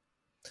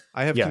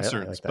 I have Yeah, I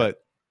concerns, like that. but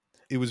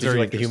it was Did you very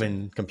like the interesting.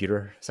 human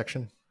computer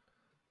section?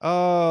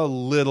 A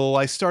little.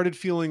 I started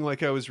feeling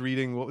like I was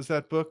reading, what was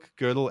that book,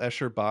 Gödel,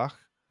 Escher, Bach?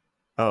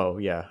 Oh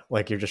yeah,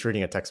 like you're just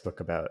reading a textbook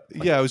about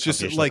like Yeah, it was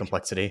just computational like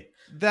complexity.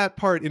 that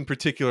part in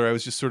particular. I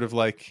was just sort of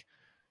like,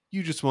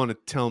 you just want to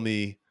tell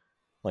me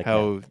Like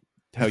math.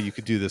 how you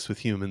could do this with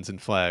humans and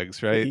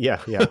flags, right?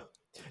 Yeah, yeah,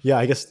 yeah.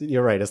 I guess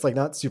you're right. It's like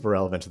not super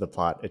relevant to the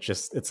plot.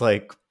 It's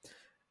like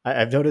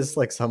I've noticed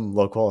like some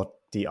low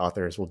quality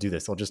authors will do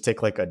this. They'll just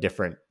take like a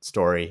different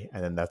story,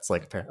 and then that's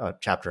like a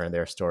chapter in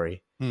their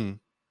story. Hmm.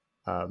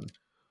 Um,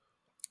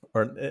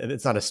 or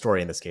it's not a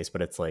story in this case,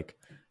 but it's like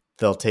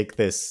they'll take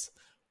this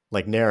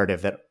like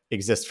narrative that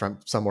exists from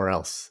somewhere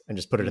else and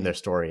just put it in Hmm. their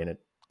story, and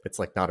it's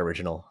like not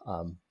original,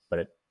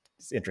 but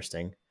it's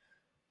interesting.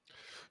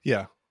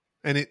 Yeah.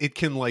 And it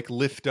can like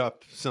lift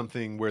up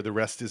something where the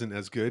rest isn't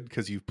as good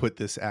because you've put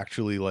this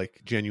actually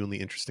like genuinely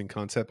interesting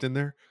concept in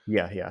there.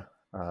 Yeah, yeah.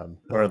 Um,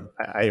 Or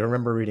I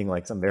remember reading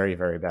like some very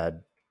very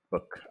bad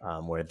book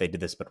where they did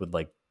this, but with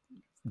like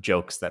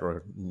jokes that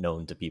were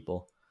known to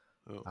people.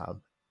 oh,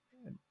 Um,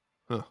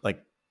 huh.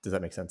 like, does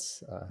that make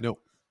sense? No.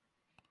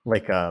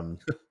 Like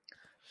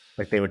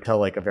like they would tell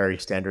like a very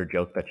standard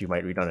joke that you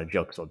might read on a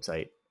jokes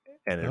website,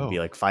 and it would be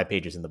Oh, like 5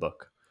 pages in the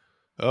book.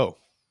 oh,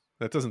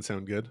 that doesn't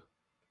sound good.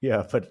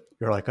 Yeah, but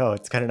you're like, oh,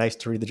 it's kind of nice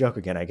to read the joke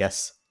again, I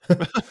guess.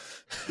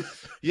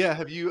 Yeah.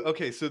 Have you?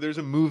 Okay. So there's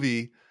a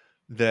movie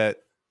that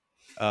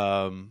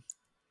um,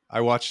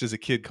 I watched as a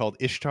kid called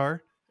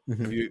Ishtar. Have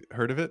Hmm. you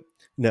heard of it?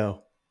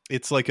 No.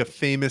 It's like a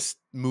famous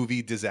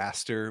movie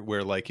disaster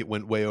where like it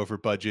went way over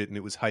budget and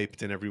it was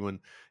hyped and everyone,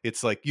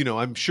 it's like,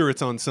 I'm sure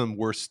it's on some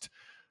worst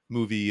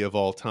movie of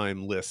all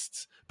time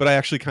lists, but I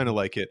actually kind of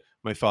like it.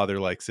 My father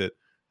likes it.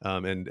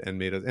 And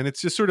made it, and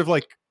it's just sort of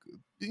like,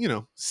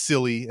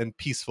 silly and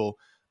peaceful.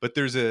 But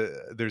there's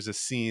a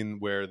scene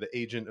where the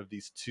agent of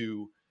these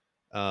two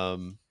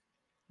um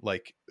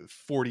like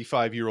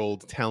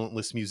 45-year-old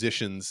talentless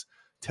musicians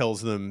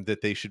tells them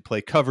that they should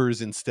play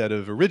covers instead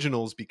of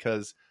originals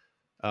because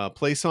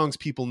play songs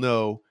people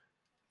know.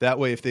 That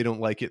way, if they don't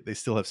like it, they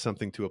still have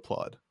something to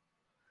applaud.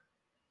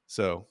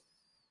 So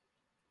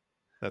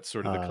that's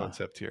sort of the Uh,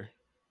 concept here.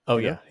 oh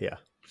You know, yeah, yeah,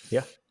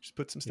 yeah, just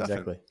put some stuff in.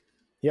 exactly.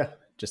 Yeah,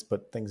 just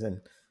put things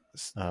in.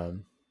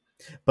 Um,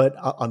 but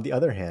on the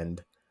other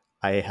hand,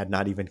 I had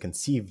not even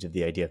conceived of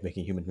the idea of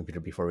making human computer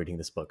before reading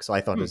this book, so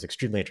I thought it Hmm. was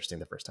extremely interesting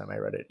the first time I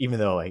read it, even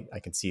though I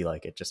can see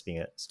like it just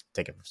being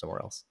taken from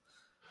somewhere else.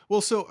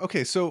 Well, so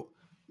okay, so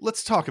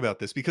let's talk about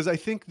this because I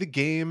think the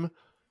game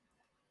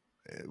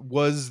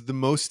was the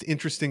most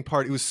interesting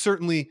part. It was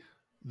certainly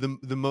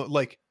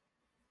like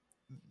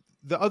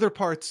the other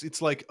parts.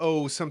 It's like,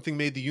 oh, something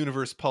made the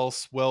universe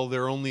pulse. Well,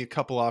 there are only a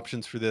couple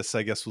options for this.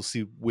 I guess we'll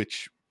see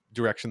which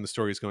direction the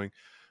story is going.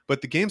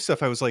 But the game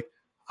stuff, I was like,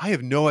 I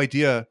have no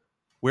idea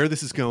where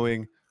this is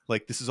going.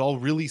 Like, this is all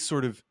really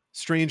sort of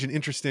strange and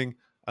interesting.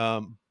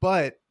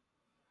 But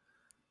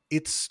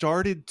it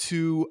started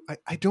to,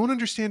 I don't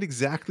understand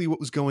exactly what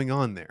was going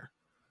on there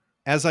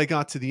as I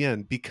got to the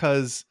end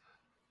because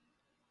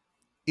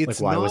Like, it's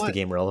why was the not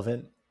game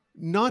relevant?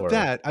 not Or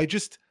that. I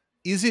just,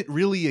 is it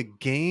really a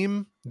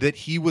game that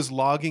he was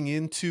logging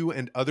into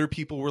and other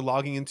people were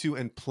logging into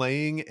and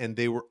playing and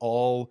they were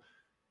all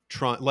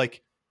trying,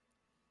 like,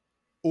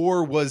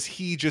 or was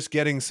he just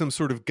getting some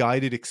sort of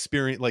guided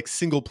experience, like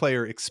single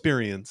player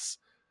experience?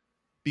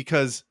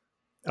 Because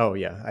oh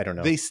yeah, I don't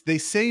know. they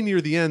say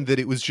near the end that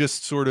it was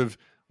just sort of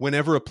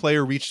whenever a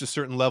player reached a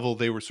certain level,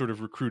 they were sort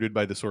of recruited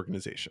by this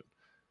organization.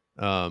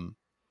 Um,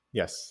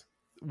 Yes.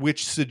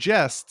 which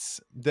suggests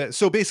that,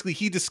 so basically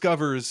he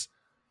discovers,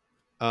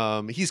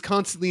 he's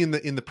constantly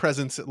in the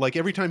presence, like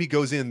every time he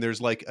goes in there's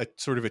like a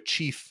sort of a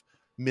chief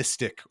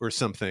mystic or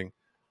something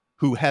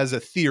who has a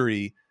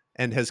theory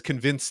and has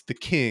convinced the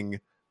king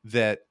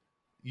that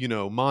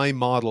my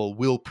model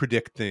will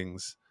predict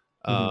things.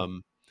 Hmm.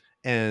 Um,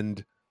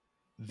 and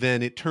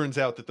then it turns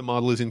out that the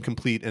model is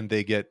incomplete and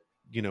they get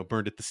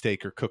burned at the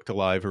stake or cooked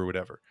alive or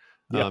whatever.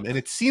 Yep. And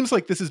it seems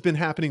like this has been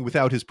happening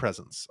without his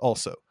presence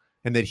also,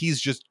 and that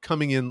he's just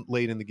coming in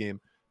late in the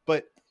game.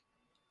 But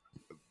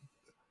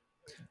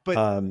but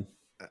Um,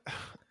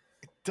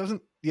 it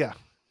doesn't, yeah.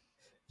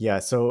 Yeah,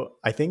 so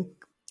I think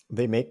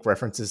they make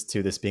references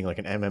to this being like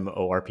an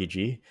MMORPG,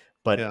 Yeah.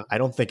 but I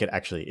don't think it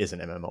actually is an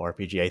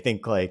MMORPG. I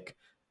think like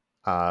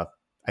uh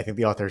I think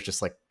the authors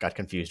just like got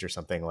confused or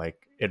something.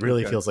 Like it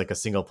really Okay. feels like a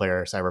single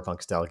player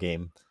cyberpunk style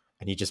game,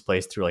 and he just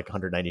plays through like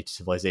 190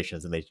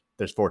 civilizations, and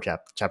there's four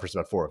chapters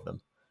about four of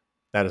them.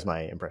 That is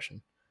my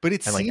impression. But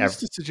it And like seems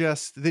to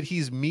suggest that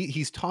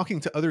he's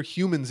talking to other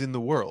humans in the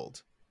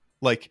world.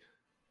 Like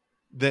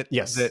that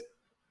yes,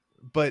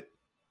 but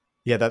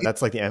yeah, it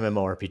that's like the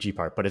MMORPG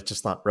part, but it's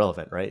just not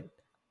relevant, right?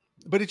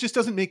 but it just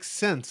doesn't make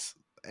sense.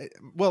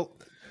 Well,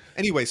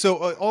 anyway,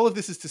 so all of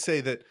this is to say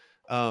that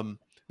um,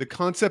 the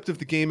concept of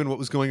the game and what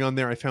was going on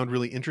there, I found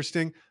really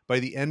interesting. By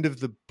the end of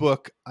the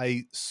book,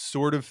 I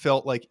sort of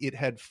felt like it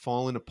had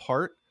fallen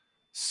apart,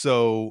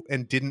 so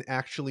and didn't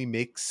actually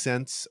make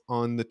sense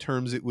on the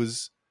terms it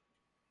was,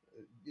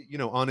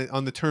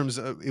 on the terms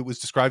it was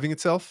describing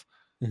itself.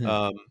 Mm-hmm.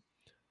 Um,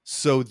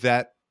 so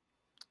that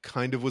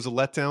kind of was a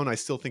letdown. I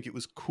still think it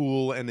was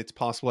cool, and it's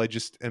possible I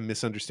just am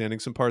misunderstanding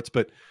some parts,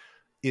 but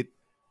it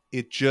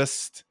it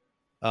just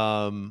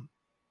um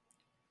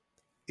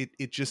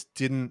it just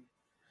didn't,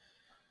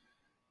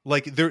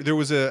 like, there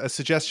was a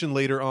suggestion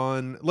later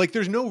on, like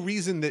there's no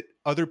reason that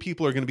other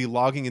people are going to be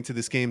logging into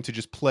this game to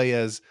just play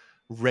as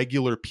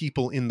regular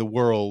people in the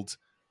world.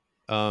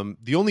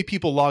 The only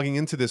people logging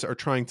into this are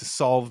trying to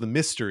solve the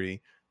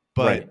mystery,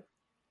 but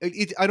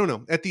Right. I don't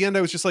know, at the end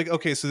I was just like,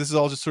 okay, so this is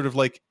all just sort of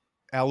like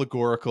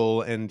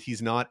allegorical, and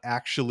he's not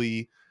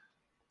actually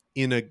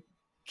in a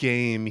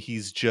game,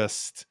 he's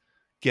just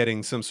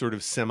getting some sort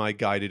of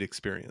semi-guided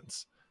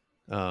experience,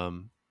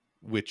 um,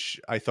 which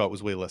I thought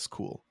was way less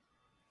cool.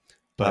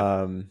 But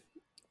Um,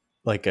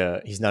 like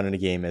he's not in a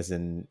game, as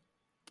in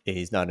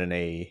he's not in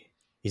a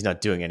he's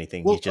not doing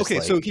anything. He's well, just okay,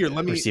 so like here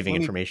let receiving me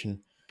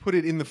information. put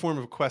it in the form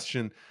of a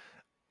question.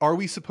 Are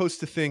we supposed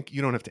to think,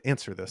 you don't have to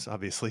answer this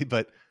obviously,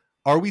 but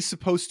are we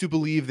supposed to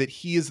believe that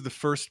he is the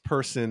first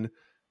person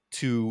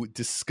to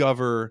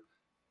discover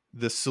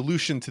the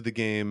solution to the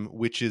game,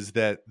 which is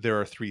that there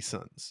are three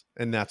suns,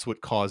 and that's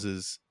what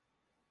causes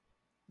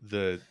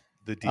the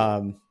deal,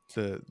 Um,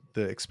 the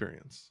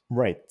experience?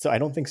 right. So I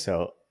don't think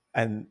so,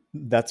 and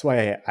that's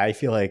why I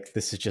feel like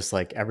this is just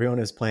like everyone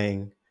is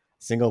playing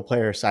single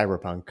player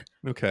cyberpunk,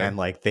 Okay. and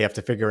like they have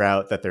to figure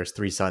out that there's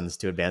three suns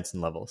to advance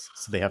in levels.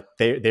 So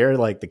they're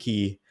like the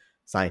key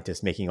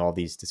scientists making all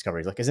these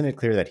discoveries. Like, isn't it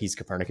clear that he's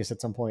Copernicus at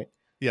some point?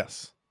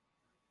 Yes.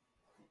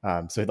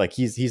 So like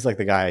he's like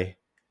the guy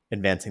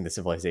advancing the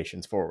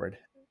civilizations forward.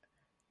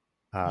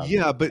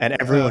 Yeah, but And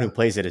everyone who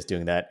plays it is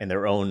doing that in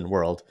their own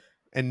world,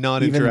 and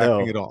not even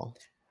interacting at though, all.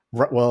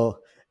 well,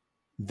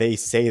 they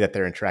say that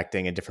they're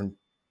interacting in different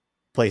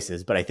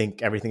places, but I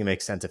think everything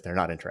makes sense if they're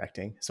not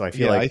interacting. So I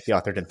feel Yeah, like the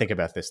author didn't think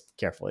about this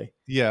carefully.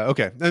 yeah,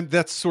 okay. And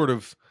that's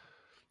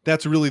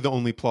really the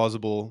only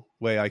plausible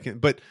way I can,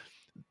 but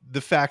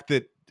the fact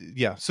that,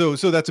 yeah, so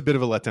that's a bit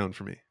of a letdown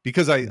for me,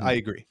 because I Mhm.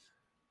 agree.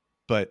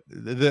 But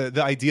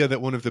the idea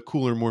that one of the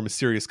cooler, more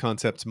mysterious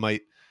concepts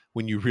might,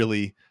 when you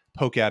really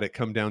poke at it,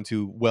 come down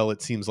to, well,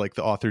 it seems like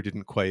the author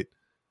didn't quite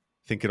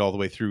think it all the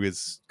way through,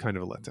 is kind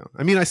of a letdown.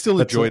 I mean, I still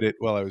But enjoyed so, it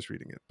while I was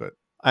reading it, but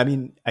I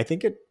mean, I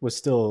think it was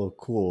still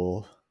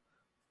cool.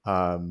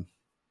 Um,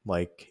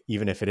 like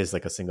even if it is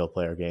like a single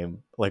player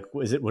game, like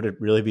would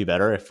it really be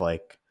better if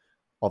like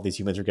all these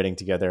humans are getting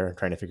together and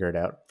trying to figure it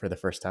out for the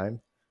first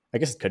time? I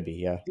guess it could be,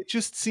 yeah. it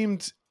just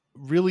seemed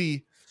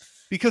really,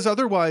 because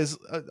otherwise,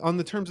 on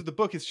the terms of the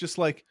book, it's just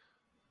like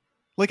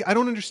I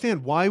don't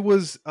understand, why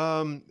was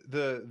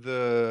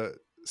the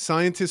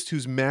scientist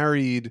who's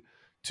married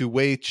to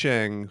Wei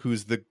Cheng,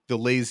 who's the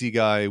lazy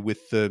guy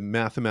with the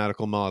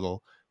mathematical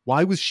model,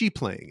 why was she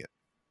playing it?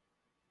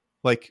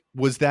 Like,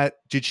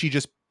 did she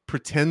just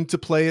pretend to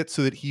play it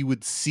so that he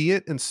would see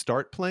it and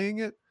start playing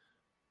it?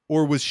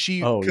 Or was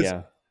she, Oh because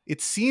yeah,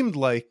 it seemed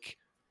like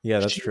yeah,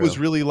 that's she was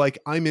true. really like,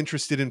 I'm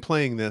interested in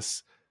playing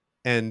this.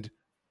 And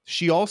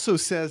she also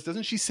says,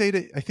 doesn't she say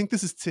to, I think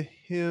this is to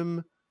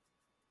him,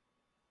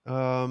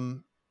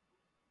 um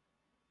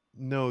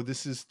no,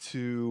 this is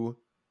to,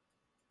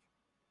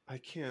 I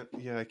can't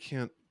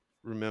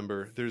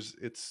remember. There's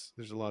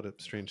a lot of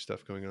strange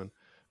stuff going on.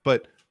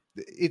 But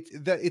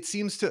it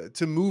seems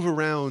to move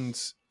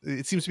around.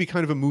 It seems to be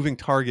kind of a moving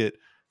target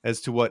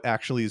as to what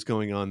actually is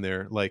going on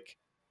there. Like,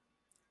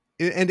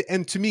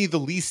 and to me, the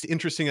least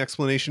interesting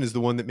explanation is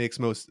the one that makes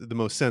the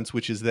most sense,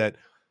 which is that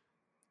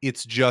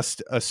it's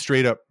just a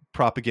straight up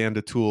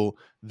propaganda tool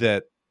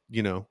that,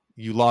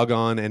 you log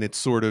on, and it's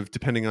sort of,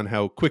 depending on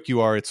how quick you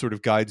are, it sort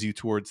of guides you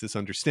towards this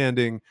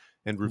understanding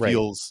and Right.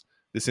 reveals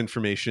this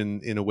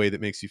information in a way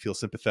that makes you feel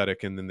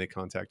sympathetic, and then they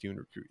contact you and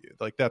recruit you.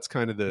 Like, that's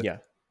kind of the, Yeah,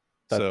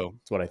 that's so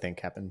what I think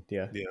happened.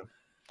 Yeah. yeah.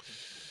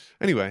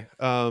 Anyway,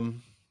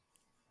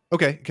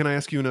 okay, can I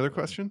ask you another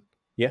question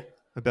Yeah.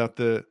 about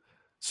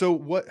so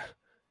what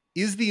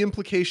is the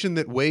implication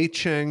that Wei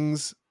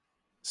Cheng's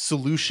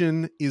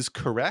solution is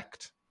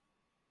correct?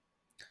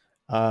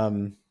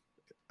 Um.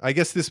 I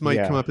guess this might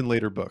come Yeah. up in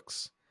later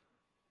books.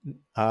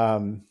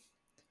 Um.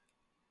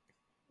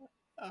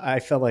 I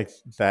felt like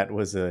that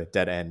was a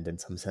dead end in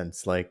some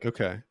sense. Like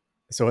Okay.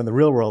 So in the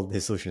real world,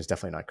 his solution is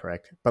definitely not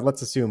correct. But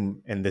let's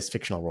assume in this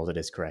fictional world it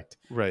is correct.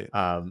 Right.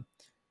 Um,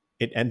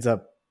 it ends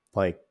up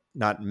like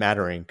not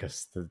mattering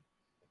because the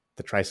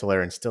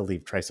Trisolarans still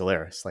leave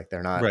Trisolaris. Like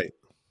they're not Right.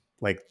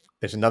 like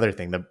there's another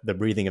thing, the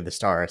breathing of the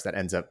stars that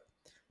ends up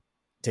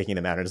taking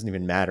them out. It doesn't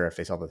even matter if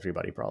they solve the three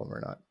body problem or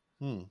not.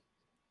 Hmm.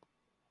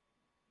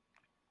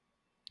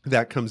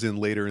 That comes in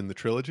later in the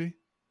trilogy.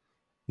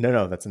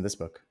 No, that's in this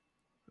book.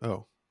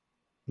 Oh,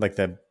 Like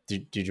did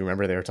you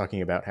remember they were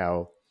talking about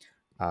how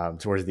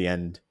towards the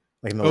end,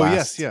 like in the oh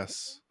yes, last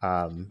yes.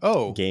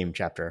 Oh, game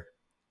chapter,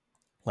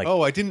 like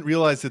oh, I didn't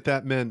realize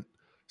that meant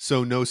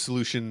so no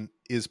solution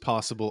is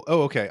possible.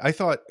 Oh, okay.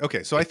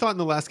 So I it, thought in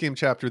the last game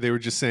chapter they were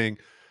just saying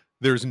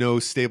there's no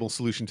stable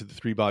solution to the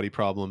three body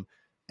problem,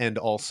 and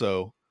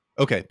also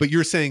okay, but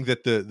you're saying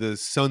that the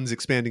sun's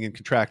expanding and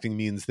contracting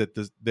means that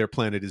their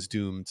planet is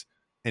doomed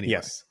anyway.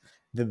 yes,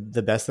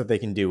 the best that they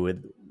can do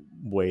with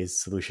Way's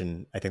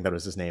solution, I think that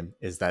was his name,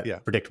 is Yeah,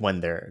 that predict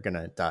when they're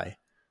gonna die,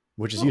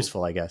 which is oh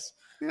useful, I guess.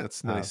 yeah,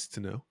 it's Uh, nice to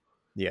know.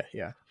 yeah,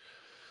 yeah,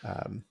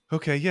 um,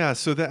 Okay, yeah,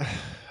 so that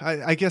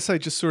I guess I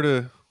just sort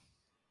of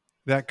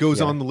that goes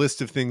yeah, on the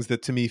list of things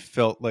that to me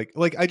felt like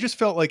I just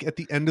felt like at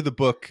the end of the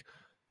book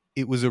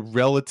it was a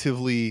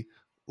relatively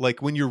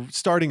like when you're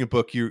starting a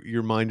book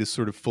your mind is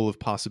sort of full of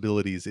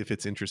possibilities if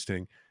it's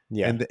interesting,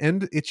 yeah, and the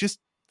end it just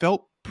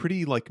felt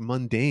pretty like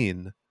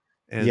mundane.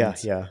 yeah, And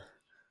yeah.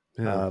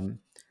 yeah, Um,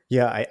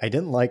 yeah, I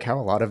didn't like how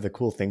a lot of the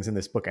cool things in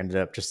this book ended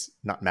up just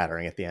not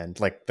mattering at the end,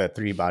 like the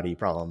three body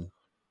problem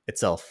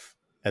itself,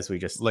 as we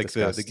just like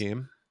the discussed.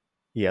 game.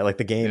 Yeah, like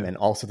the game Yeah, and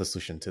also the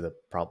solution to the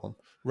problem.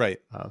 right.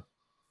 Uh,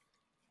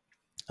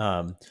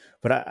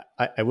 but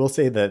I will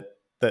say that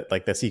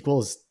like the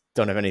sequels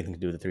don't have anything to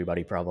do with the three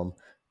body problem,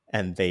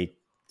 and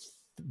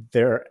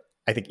they're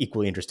I think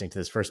equally interesting to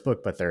this first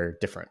book, but they're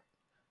different.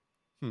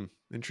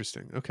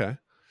 Interesting. Okay.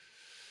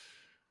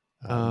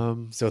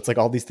 So it's like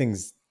all these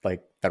things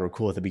like that were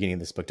cool at the beginning of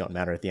this book don't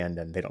matter at the end,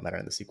 and they don't matter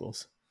in the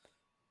sequels.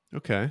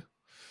 Okay.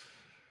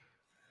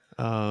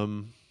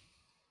 um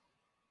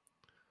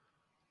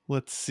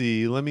let's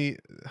see, let me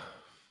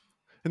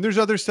and there's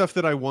other stuff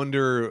that I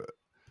wonder,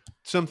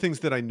 some things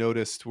that I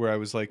noticed where I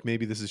was like,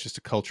 maybe this is just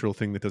a cultural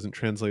thing that doesn't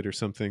translate or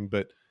something.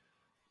 But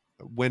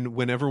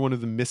whenever one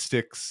of the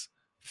mystics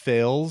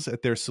fails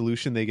at their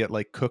solution, they get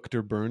like cooked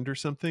or burned or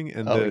something.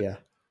 And Oh the yeah,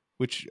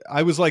 which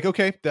I was like,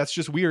 okay, that's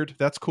just weird.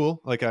 That's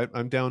cool. Like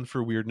I'm down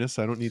for weirdness.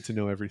 I don't need to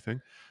know everything.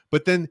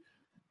 But then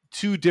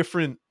two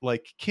different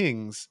like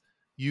kings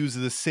use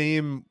the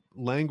same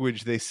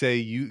language. They say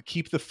you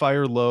keep the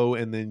fire low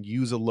and then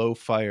use a low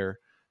fire.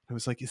 I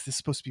was like, is this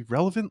supposed to be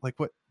relevant? Like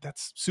what?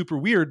 That's super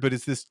weird. But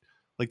is this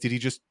like, did he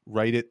just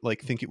write it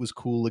like think it was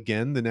cool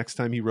again the next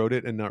time he wrote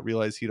it and not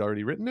realize he'd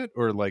already written it?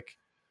 Or like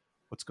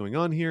what's going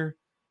on here?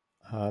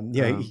 yeah.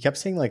 He Um, kept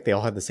saying like they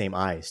all had the same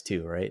eyes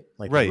too, right?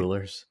 Like the right.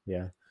 rulers.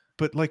 Yeah,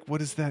 But like, what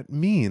does that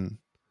mean?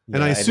 And I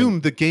yeah. I didn't.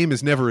 assume the game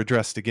is never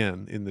addressed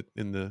again in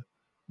the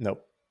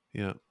Nope.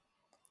 yeah.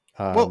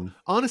 Well, Um,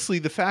 honestly,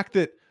 the fact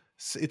that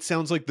it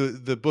sounds like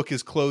the book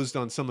is closed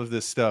on some of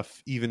this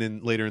stuff, even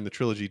in later in the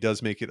trilogy,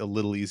 does make it a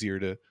little easier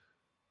to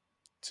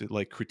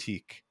like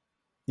critique.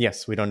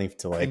 yes, we don't need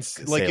to And like like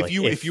say like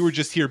if you were if.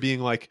 just here being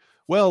like,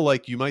 well,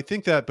 like you might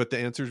think that, but the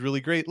answer is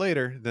really great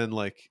later, then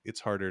like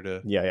it's harder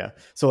to. Yeah, yeah.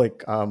 So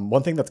like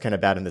one thing that's kind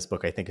of bad in this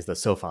book, I think, is the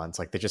Sophons.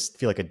 Like they just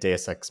feel like a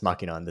Deus Ex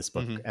Machina in this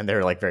book, Mhm. and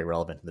they're like very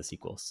relevant in the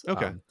sequels.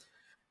 Okay.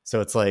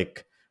 So it's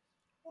like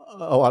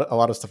a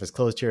lot of stuff is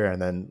closed here,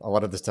 and then a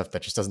lot of the stuff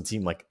that just doesn't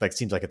seem like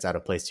seems like it's out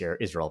of place here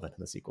is relevant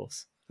in the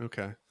sequels.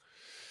 Okay.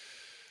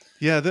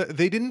 Yeah,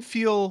 they didn't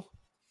feel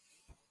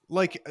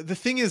like the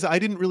thing is I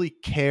didn't really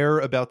care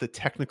about the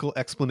technical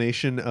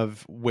explanation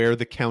of where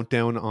the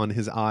countdown on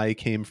his eye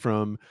came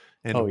from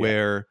and Oh yeah,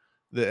 where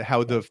the how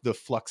yeah. the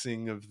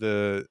fluxing of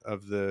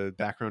the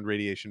background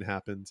radiation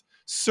happens.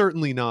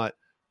 Certainly not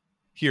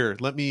here.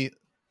 Let me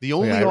the Oh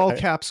only yeah. all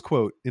caps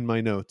quote in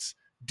my notes.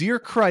 Dear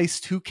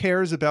Christ, who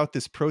cares about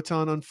this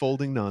proton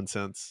unfolding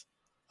nonsense?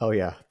 Oh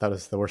yeah. That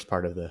was the worst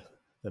part of the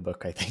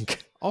book, I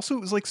think. Also,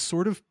 it was like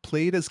sort of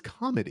played as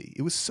comedy.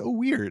 It was so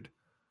weird.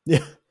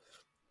 Yeah.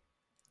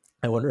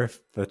 I wonder if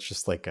that's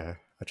just like a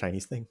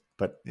Chinese thing,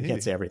 but you can't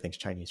Maybe say everything's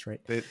Chinese, right?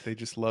 they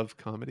just love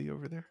comedy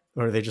over there.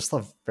 Or they just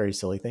love very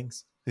silly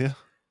things. Yeah.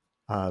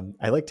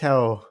 I liked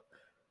how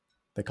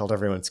they called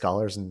everyone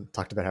scholars and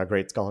talked about how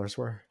great scholars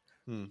were.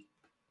 Hmm.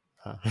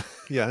 Uh,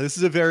 Yeah, this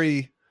is a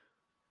very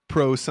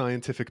pro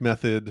scientific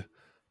method, yeah,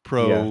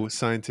 pro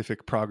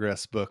scientific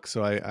progress book.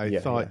 So I yeah, yeah,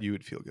 thought you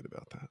would feel good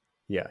about that.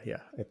 yeah,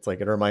 yeah. It's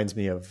like it reminds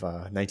me of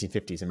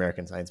 1950s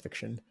American science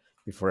fiction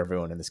before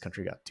everyone in this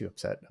country got too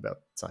upset about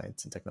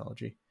science and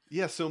technology.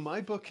 Yeah, so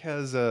my book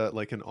has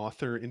like an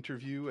author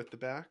interview at the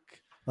back.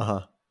 Uh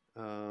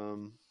huh.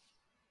 Um,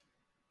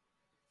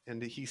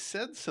 and he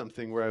said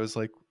something where I was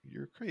like,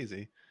 "You're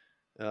crazy."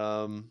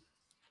 Um,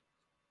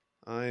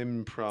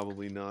 I'm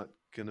probably not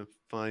gonna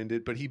find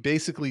it, but he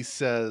basically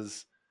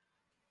says,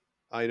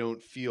 "I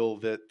don't feel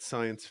that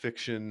science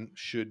fiction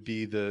should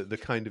be the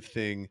kind of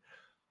thing.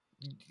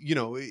 You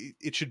know,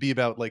 it should be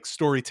about like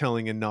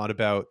storytelling and not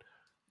about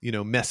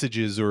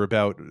messages or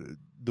about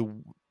the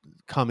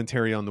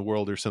commentary on the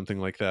world or something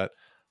like that.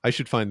 I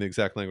should find the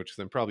exact language because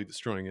I'm probably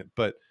destroying it.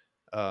 But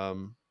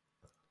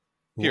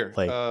here,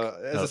 Like,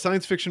 as a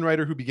science fiction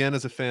writer who began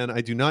as a fan,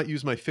 I do not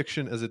use my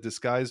fiction as a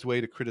disguised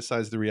way to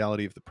criticize the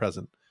reality of the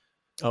present.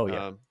 oh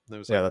yeah, I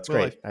was yeah, like, that's well,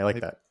 great. I like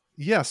that.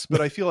 yes,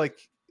 but I feel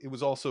like it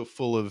was also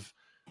full of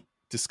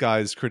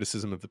disguised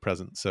criticism of the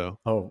present. So,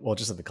 Oh well,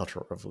 just of the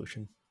Cultural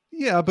Revolution.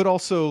 yeah, but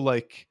also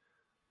like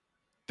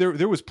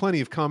there was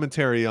plenty of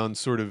commentary on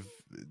sort of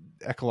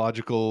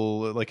ecological,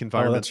 like Oh, that's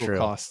environmental true.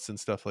 costs and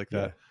stuff like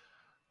Yeah.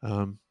 that.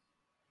 Um,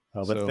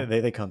 Oh, but so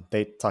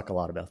they talk a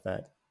lot about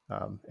that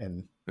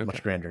in okay.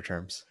 much grander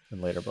terms in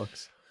later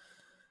books.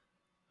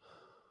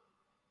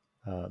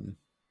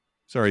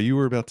 Sorry, you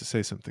were about to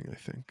say something, I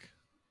think.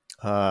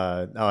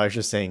 No, I was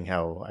just saying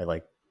how I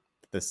like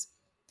this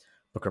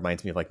book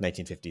reminds me of like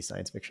 1950s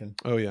science fiction,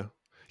 Oh yeah.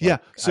 Yeah.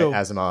 like So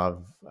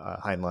Asimov,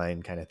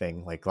 Heinlein kind of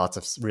thing, like lots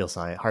of real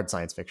science, hard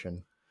science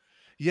fiction.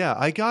 yeah,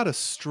 I got a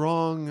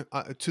strong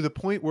to the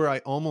point where I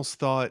almost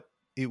thought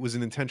it was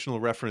an intentional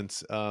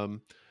reference.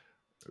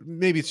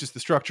 Maybe it's just the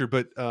structure,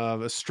 but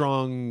a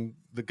strong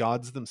the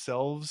gods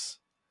themselves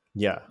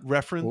Yeah.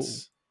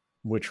 reference.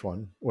 Which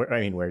one? Where, I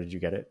mean, where did you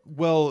get it?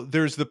 Well,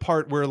 there's the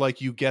part where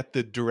like you get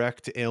the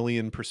direct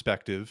alien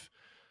perspective,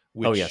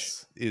 Oh which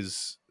yes.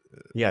 is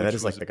Yeah, that which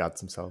is like was the gods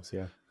themselves.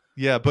 Yeah.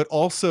 yeah, but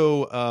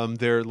also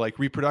their like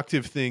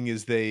reproductive thing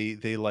is they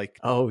like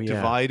Oh yeah.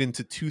 divide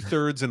into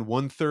 2/3 and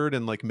 1/3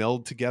 and like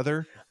meld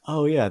together.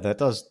 Oh yeah, that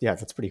does. Yeah,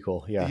 that's pretty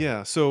cool. Yeah,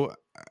 Yeah. So,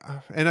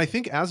 and I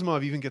think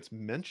Asimov even gets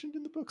mentioned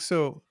in the book.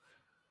 So,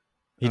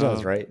 he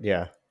does. Right.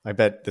 Yeah, I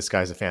bet this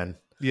guy's a fan.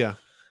 yeah.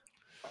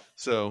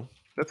 So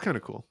that's kind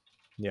of cool.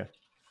 Yeah.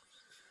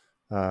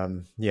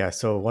 Yeah.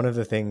 So one of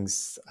the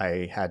things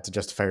I had to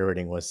justify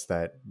reading was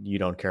that you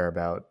don't care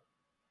about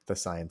the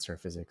science or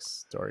physics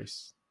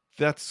stories.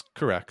 That's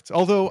correct.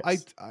 Although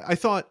Yes. I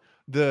thought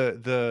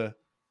the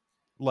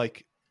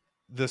like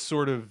the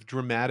sort of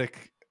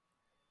dramatic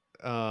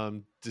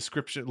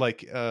description,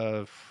 like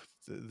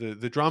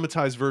the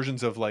dramatized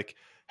versions of like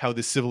how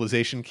this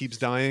civilization keeps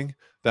dying,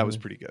 that was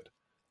Mm-hmm. pretty good.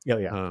 Yeah.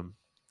 Yeah. Um,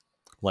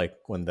 Like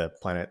when the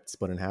planet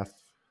split in half.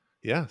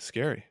 yeah,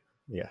 scary.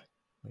 Yeah.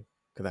 Like,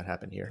 could that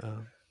happen here?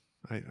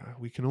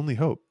 We can only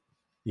hope.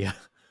 Yeah.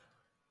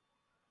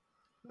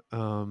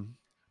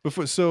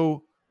 Before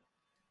so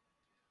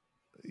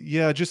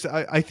yeah, just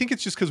I think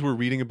it's just because we're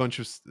reading a bunch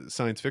of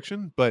science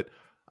fiction, but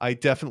I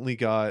definitely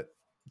got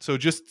so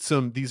just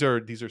some these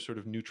are sort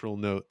of neutral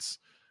notes,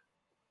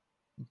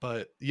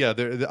 but yeah,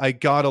 I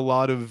got a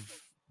lot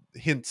of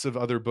hints of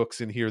other books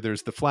in here.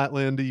 There's the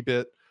Flatlandy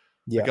bit,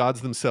 the Yeah.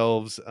 gods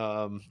themselves.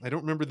 I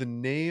don't remember the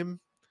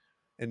name,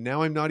 and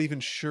now I'm not even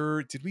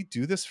sure. Did we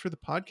do this for the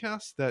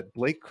podcast? That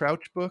Blake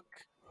Crouch book?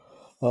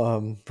 We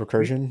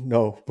Recursion?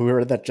 No, but we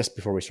read that just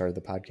before we started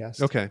the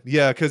podcast. okay,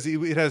 yeah, because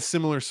it has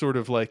similar sort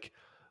of like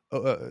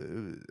uh,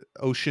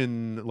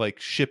 ocean, like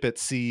ship at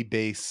sea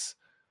base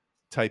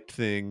type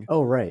thing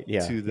Oh, right.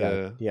 Yeah. to Yeah.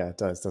 the. Yeah. It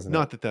does, doesn't it?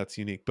 Not that that's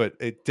unique, but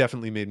it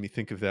definitely made me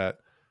think of that.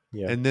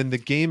 Yeah. And then the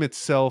game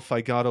itself,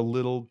 I got a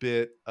little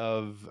bit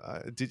of.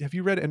 Have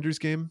you read Ender's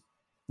Game?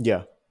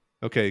 Yeah.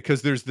 Okay,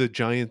 because there's the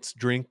Giants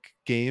drink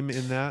game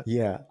in that.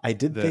 Yeah. I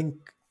did That think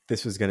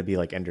this was going to be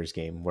like Ender's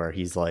Game, where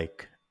he's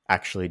like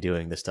actually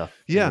doing this stuff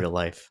in yeah, real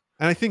life.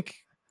 and I think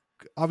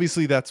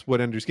obviously that's what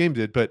Ender's Game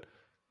did, but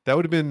that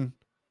would have been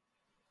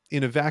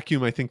in a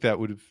vacuum. I think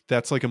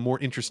that's like a more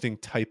interesting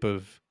type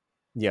of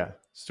Yeah.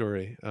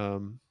 story.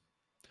 And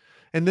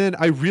then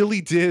I really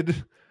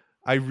did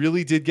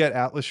get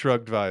Atlas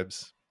Shrugged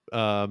vibes,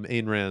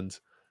 Ayn Rand,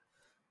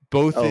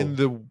 both in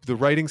Oh, the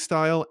writing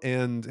style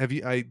and have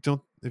you read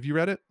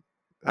it?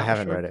 I Atlas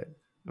haven't read Shrugged? it.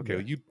 Okay,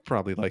 well, Yeah. you'd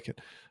probably like it.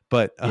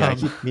 But Yeah. I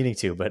keep meaning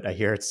to, but I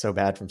hear it's so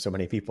bad from so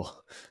many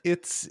people.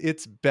 it's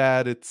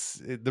bad.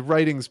 The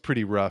writing's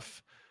pretty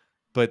rough,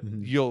 but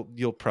Mhm.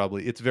 you'll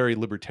probably it's very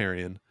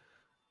libertarian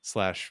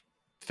slash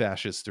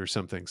fascist or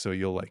something, so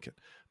you'll like it.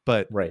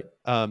 But Right.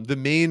 the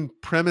main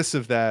premise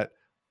of that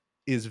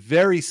is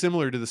very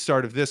similar to the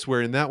start of this,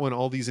 where in that one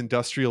all these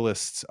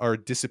industrialists are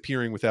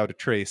disappearing without a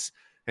trace,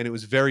 and it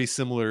was very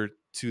similar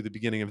to the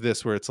beginning of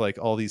this, where it's like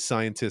all these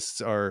scientists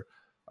are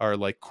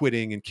like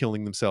quitting and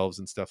killing themselves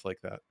and stuff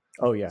like that.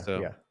 Oh, yeah. So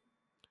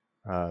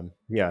Yeah.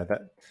 Yeah.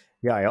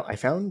 Yeah. I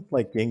found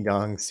like Ding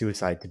Dong's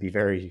suicide to be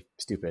very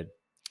stupid.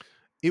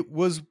 it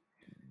was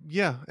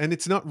yeah, and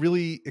it's not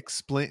really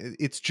explain.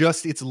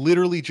 It's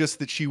literally just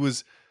that she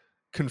was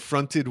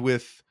confronted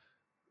with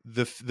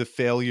the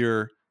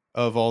failure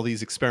of all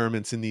these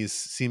experiments in these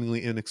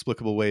seemingly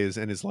inexplicable ways,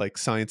 and is like,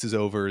 science is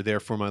over,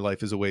 therefore my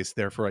life is a waste,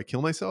 therefore I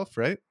kill myself,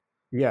 right?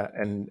 Yeah.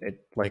 And it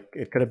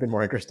could have been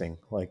more interesting.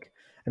 Like,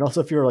 and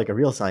also if you're like a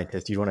real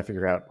scientist, you'd want to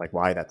figure out like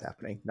why that's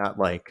happening, not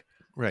like,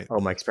 Right. oh,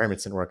 my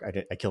experiments didn't work.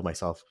 I killed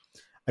myself.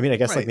 I mean, I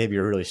guess like Right. maybe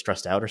you're really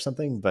stressed out or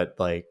something, but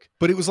like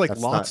But it was like that's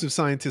lots not. of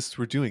scientists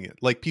were doing it.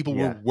 Like people were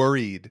Yeah.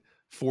 worried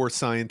for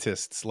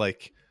scientists,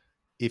 like,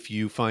 if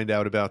you find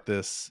out about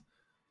this.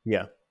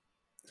 Yeah.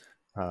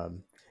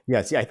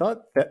 Yeah. See, I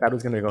thought that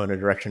was going to go in a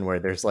direction where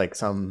there's like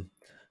some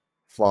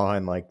flaw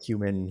in like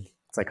human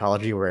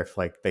psychology where if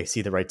like they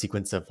see the right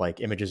sequence of like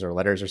images or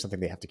letters or something,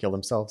 they have to kill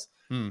themselves.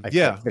 I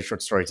Yeah. think there's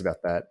short stories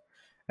about that,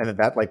 and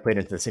that like played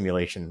into the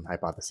simulation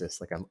hypothesis.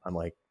 Like I'm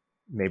like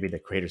maybe the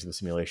creators of the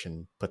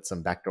simulation put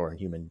some backdoor in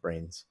human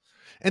brains.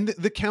 And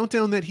the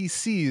countdown that he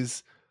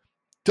sees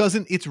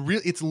doesn't,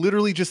 it's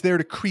literally just there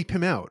to creep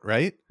him out,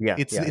 right? Yeah,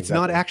 yeah, It's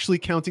not exactly. actually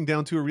counting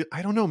down to a real,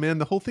 I don't know, man.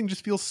 The whole thing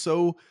just feels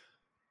so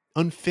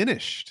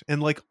unfinished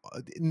and like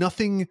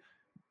nothing,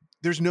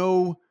 there's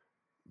no,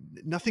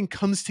 nothing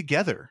comes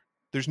together.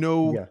 There's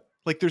no, Yeah.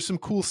 like there's some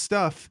cool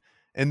stuff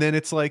and then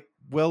it's like,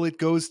 well, it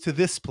goes to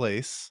this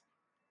place,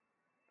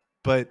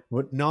 but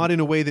What? not in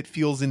a way that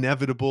feels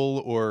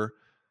inevitable or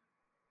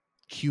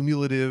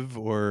cumulative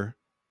or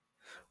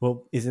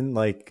Well, isn't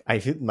like I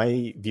feel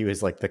my view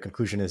is like the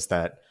conclusion is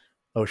that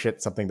oh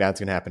shit, something bad's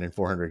gonna happen in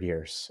 400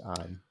 years.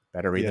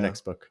 Better read the yeah.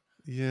 next book.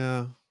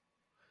 Yeah.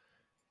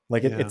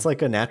 Like Yeah. it's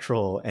like a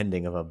natural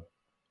ending of a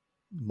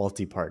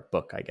multi-part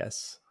book, I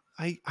guess.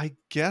 I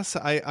guess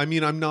I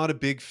mean I'm not a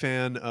big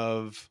fan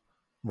of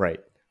Right.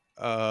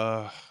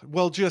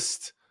 well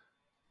just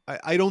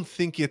I don't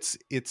think it's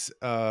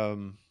I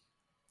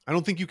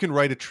don't think you can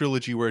write a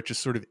trilogy where it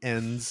just sort of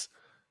ends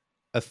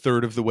a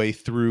third of the way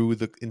through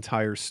the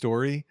entire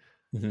story.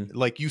 Hmm.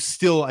 Like you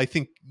still, I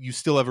think you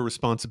still have a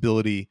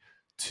responsibility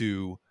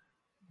to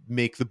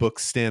make the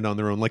books stand on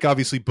their own. Like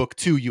obviously book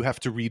 2 you have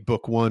to read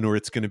book 1 or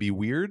it's going to be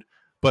weird,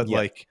 but Yeah.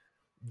 like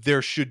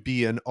there should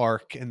be an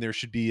arc and there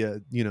should be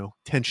a, you know,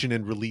 tension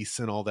and release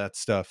and all that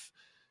stuff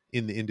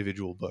in the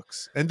individual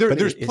books. And But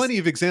there's it is plenty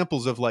of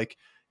examples of like,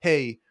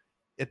 hey,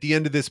 at the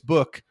end of this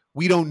book,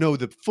 we don't know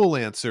the full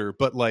answer,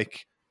 but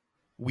like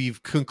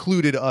we've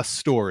concluded a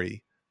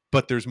story,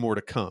 but there's more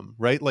to come,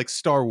 right? Like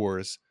Star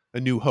Wars, A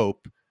New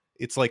Hope.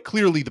 It's like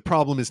clearly the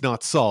problem is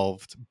not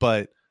solved,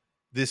 but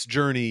this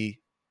journey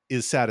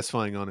is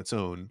satisfying on its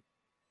own.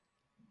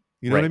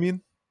 You know what I right.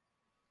 mean?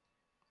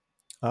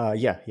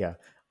 Yeah, yeah.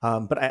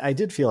 But I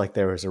did feel like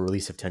there was a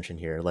release of tension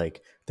here.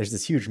 Like there's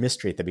this huge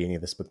mystery at the beginning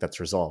of this book that's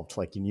resolved.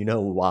 Like you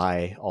know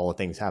why all the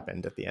things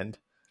happened at the end.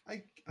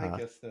 I Uh,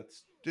 guess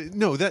that's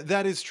no,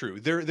 that is true.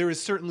 There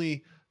is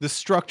certainly the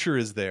structure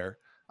is there.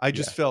 I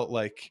just yeah. felt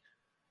like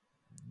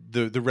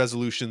the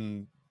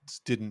resolution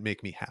didn't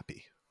make me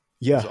happy.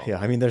 Is Yeah, all. yeah.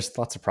 I mean, there's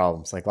lots of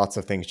problems. Like lots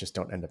of things just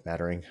don't end up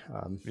mattering.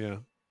 Yeah.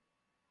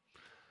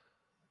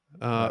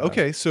 Uh,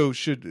 Okay, so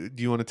do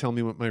you want to tell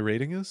me what my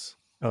rating is?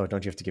 oh,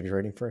 don't you have to give your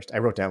rating first? I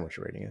wrote down what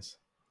your rating is.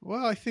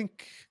 Well, I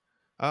think.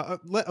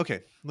 Let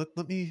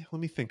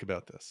me think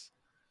about this.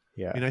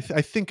 I Yeah. mean,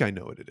 I think I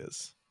know what it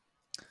is.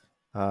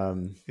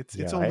 It's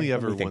Yeah. only Let me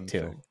ever think one too.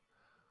 thing,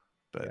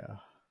 but Yeah.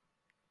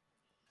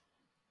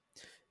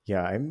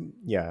 Yeah.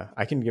 Yeah.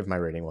 I can give my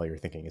rating while you're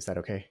thinking. Is that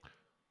okay?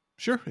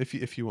 sure,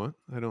 if you want.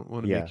 I don't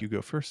want to Yeah. make you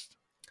go first,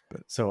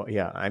 but So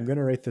yeah, I'm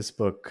gonna rate this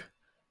book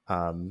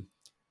um,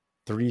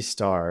 3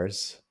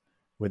 stars,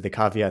 with the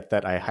caveat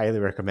that I highly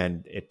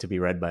recommend it to be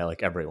read by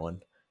like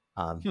everyone,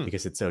 hmm,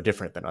 because it's so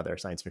different than other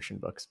science fiction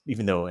books,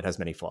 even though it has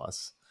many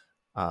flaws.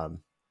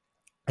 Um,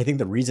 I think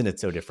the reason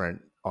it's so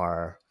different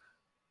are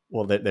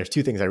well, there's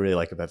 2 things I really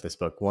like about this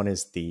book. One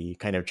is the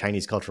kind of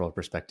Chinese cultural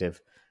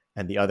perspective,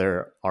 and the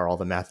other are all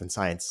the math and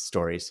science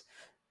stories.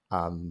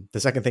 The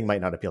second thing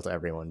might not appeal to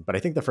everyone, but I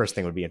think the first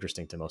thing would be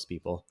interesting to most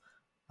people.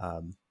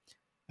 Um,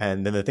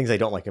 and then the things I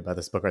don't like about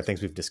this book are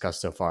things we've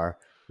discussed so far,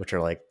 which are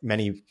like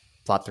many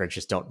plot threads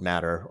just don't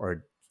matter,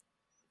 or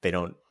they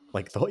don't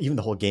like even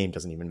the whole game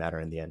doesn't even matter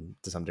in the end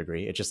to some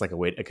degree. It's just like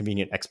a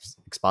convenient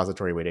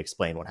expository way to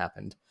explain what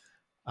happened.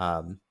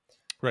 Um,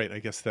 right. I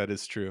guess that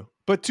is true.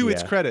 But to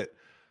its yeah, credit,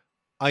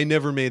 I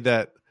never made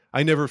that.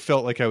 I never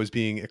felt like I was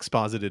being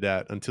exposited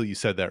at until you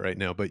said that right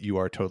now. But you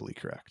are totally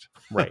correct,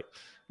 right.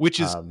 which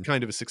is Um,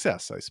 kind of a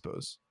success, I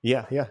suppose.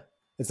 yeah, yeah.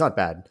 It's not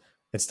bad.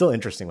 It's still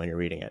interesting when you're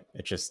reading it.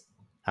 It's just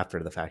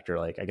after the fact, you're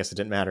like, I guess it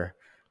didn't matter.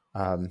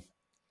 Um,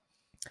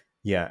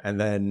 yeah, and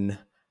then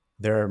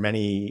there are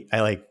many.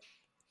 I like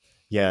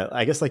Yeah,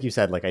 I guess like you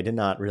said, like I did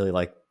not really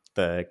like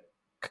the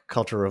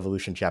Cultural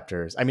Revolution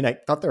chapters. I mean, I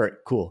thought they were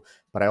cool,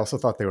 but I also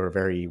thought they were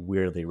very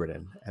weirdly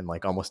written and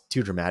like almost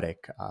too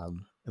dramatic,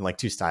 and like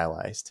too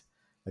stylized.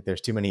 Like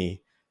there's too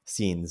many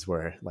scenes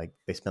where like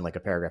they spend like a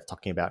paragraph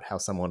talking about how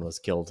someone was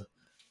killed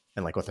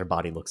and like what their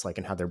body looks like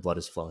and how their blood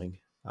is flowing.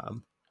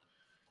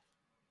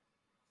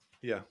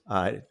 Yeah.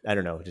 I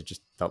don't know. It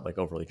just felt like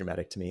overly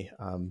dramatic to me.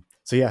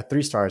 So yeah,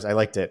 3 stars. I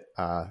liked it.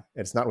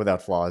 It's not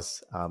without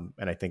flaws,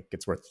 and I think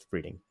it's worth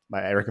reading.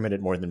 I recommend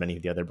it more than many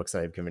of the other books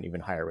that I've given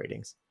even higher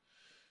ratings.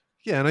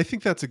 Yeah, and I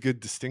think that's a good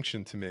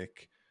distinction to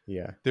make.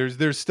 Yeah,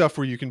 There's stuff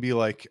where you can be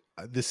like,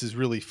 this is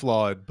really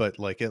flawed, but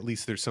like at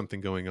least there's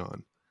something going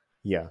on.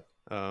 yeah,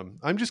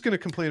 I'm just going to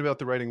complain about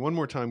the writing one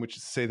more time, which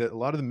is to say that a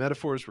lot of the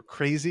metaphors were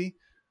crazy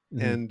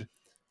hmm,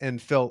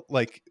 and felt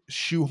like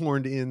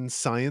shoehorned in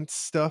science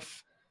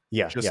stuff.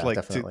 yeah, Just yeah, like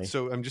to, definitely.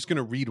 so I'm just going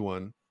to read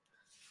one.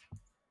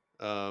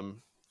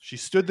 She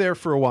stood there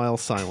for a while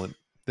silent.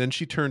 Then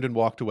she turned and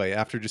walked away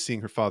after just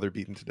seeing her father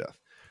beaten to death.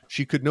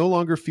 She could no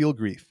longer feel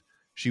grief.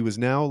 She was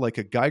now like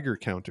a Geiger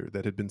counter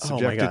that had been Oh my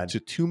subjected god, to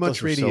too those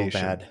much were so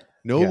radiation. bad.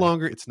 No Yeah.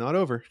 longer, it's not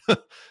over.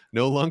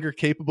 No longer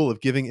capable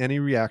of giving any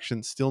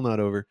reaction, still not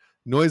over.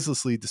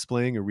 Noiselessly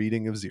displaying a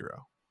reading of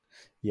 0.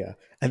 Yeah.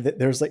 And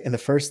there's like in the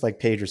first like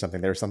page or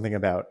something, there was something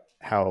about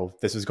how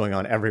this was going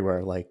on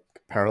everywhere, like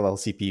parallel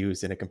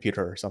CPUs in a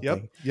computer or Yep.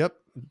 something. Yep.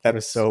 That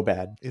was so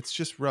bad. It's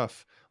just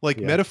rough. Like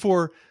Yeah.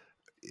 metaphor,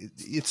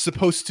 it's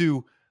supposed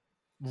to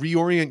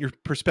reorient your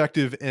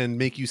perspective and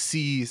make you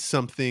see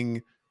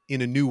something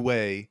in a new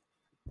way,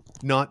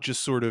 not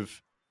just sort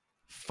of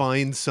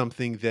find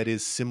something that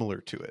is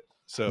similar to it.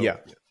 So Yeah.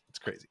 yeah, it's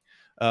crazy.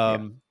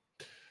 Yeah.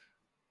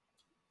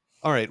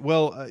 All right.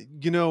 Well,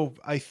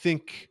 I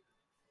think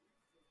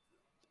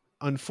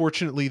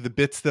unfortunately the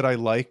bits that I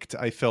liked,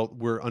 I felt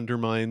were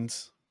undermined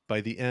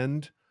by the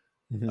end.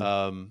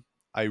 Mm-hmm.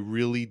 I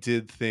really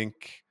did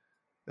think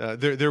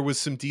there was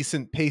some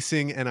decent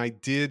pacing, and I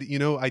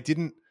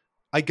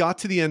got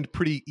to the end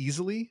pretty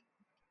easily.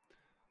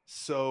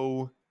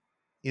 So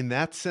in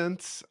that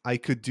sense, I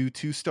could do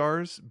 2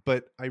 stars,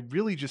 but I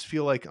really just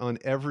feel like on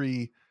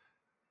every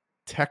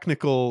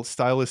technical,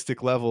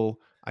 stylistic level,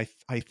 I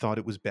thought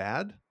it was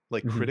bad,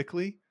 like Mm-hmm.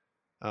 critically.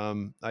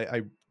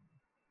 I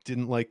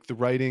didn't like the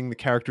writing, the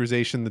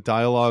characterization, the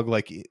dialogue.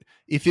 Like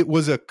if it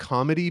was a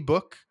comedy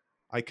book,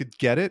 I could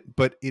get it,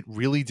 but it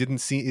really didn't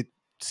seem. It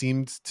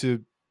seemed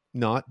to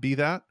not be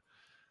that.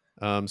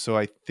 So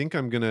I think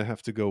I'm gonna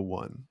have to go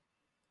 1.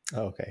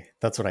 Oh, okay.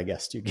 That's what I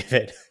guessed you give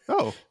it.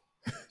 Oh,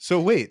 so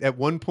wait. At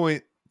one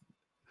point,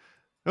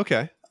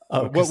 okay.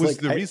 Oh, What because was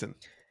like the reason?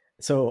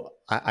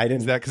 I Is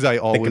didn't that because I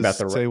think about always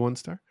the say 1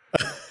 star?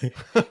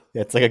 yeah,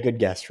 it's like a good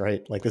guess,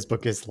 right? Like this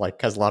book is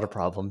like has a lot of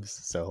problems.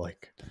 So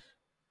like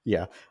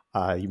yeah,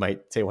 you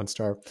might say 1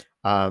 star.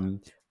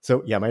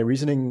 So yeah, my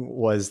reasoning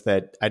was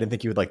that I didn't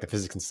think you would like the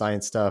physics and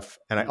science stuff,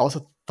 and I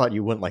also thought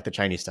you wouldn't like the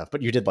Chinese stuff,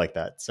 but you did like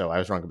that, so I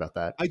was wrong about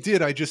that. I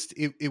did. I just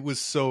it was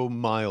so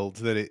mild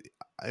that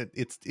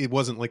it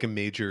wasn't like a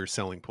major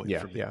selling point Yeah,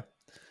 for me. yeah.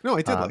 No,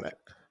 I did Um, like it.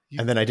 You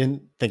and then I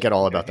didn't think at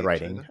all think I about the hate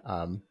writing.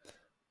 China?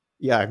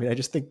 Yeah, I mean,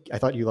 I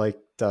thought you liked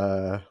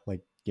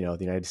like the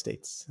United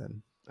States,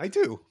 and I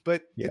do,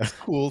 but yeah, it's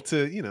cool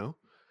to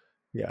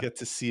yeah, get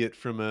to see it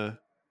from a.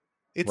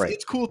 right,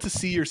 It's cool to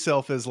see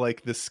yourself as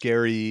like the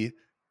scary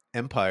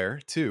empire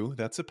too.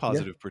 That's a yeah,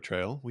 positive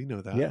portrayal. We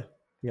know that. yeah,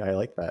 yeah. I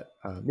like that.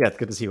 Yeah, it's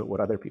good to see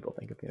what other people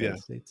think of the Yeah,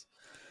 United States.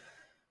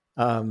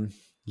 Um,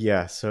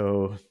 yeah,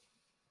 so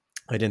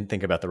I didn't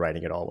think about the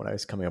writing at all when I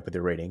was coming up with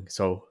the rating.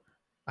 So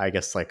I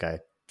guess like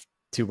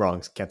 2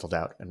 wrongs canceled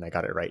out, and I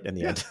got it right in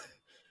the yeah, end.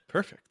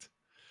 perfect.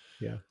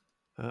 Yeah,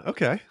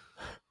 Okay,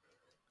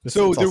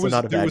 so it's also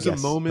not a there bad was a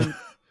guess. moment.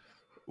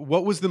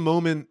 What was the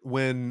moment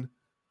when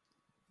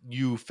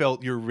you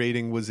felt your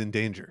rating was in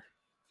danger?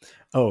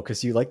 Oh,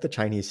 because you like the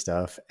Chinese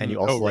stuff, and you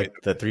Oh, also right.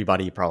 like the 3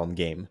 body problem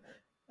game.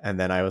 And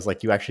then I was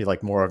like, you actually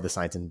like more of the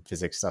science and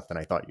physics stuff than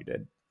I thought you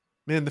did.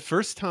 Man, the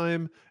first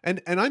time,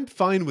 and I'm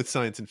fine with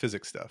science and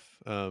physics stuff.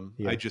 I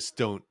Yeah, just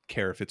don't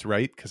care if it's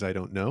right because I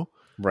don't know.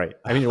 right.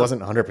 I mean, it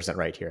wasn't 100%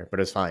 right here, but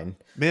it's fine.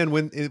 Man,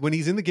 when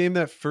he's in the game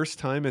that first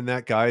time and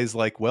that guy's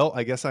like, "Well,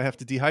 I guess I have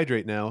to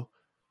dehydrate now,"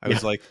 I Yeah,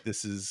 was like,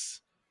 this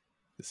is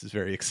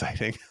very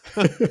exciting."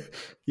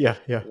 yeah,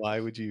 yeah, Why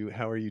would you?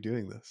 How are you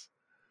doing this?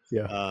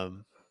 yeah.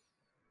 Um,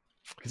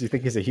 Because you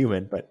think he's a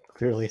human, but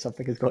clearly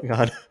something is going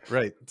on.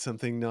 right,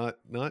 something not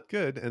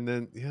good, and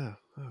then yeah,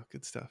 oh,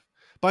 good stuff.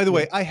 By the Yeah.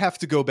 way, I have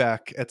to go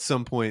back at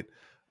some point.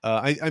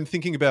 I'm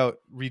thinking about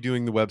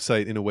redoing the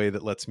website in a way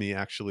that lets me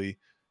actually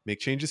make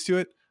changes to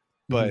it,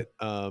 Hmm.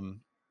 but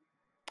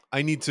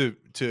I need to.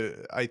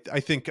 I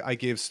think I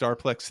gave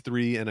Starplex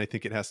 3, and I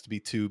think it has to be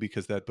 2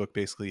 because that book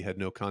basically had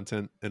no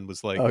content and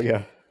was Oh like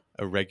yeah,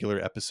 a regular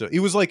episode. It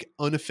was like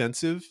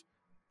unoffensive,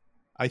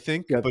 I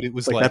think, yeah. but it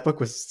was Like like that book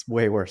was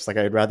way worse. Like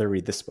I'd rather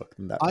read this book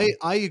than that one.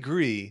 I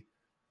agree,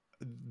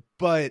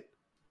 but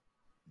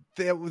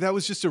that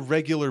was just a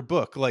regular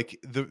book. Like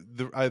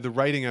the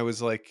writing, I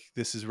was like,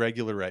 this is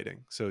regular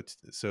writing. So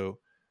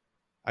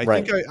I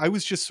think Right. I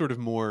was just sort of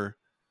more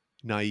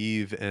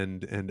naive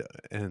and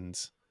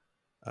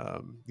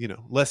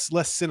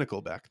less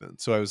cynical back then.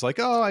 So I was like,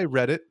 oh, I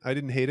read it, I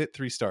didn't hate it,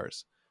 3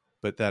 stars,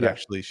 but that Yeah.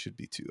 actually should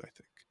be 2, I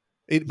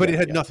think. But Yeah. it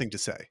had Yeah. nothing to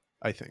say,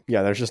 I think.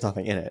 Yeah. There's just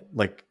nothing in it.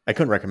 Like I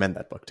couldn't recommend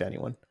that book to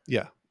anyone.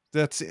 Yeah,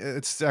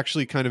 it's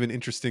actually kind of an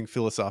interesting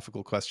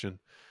philosophical question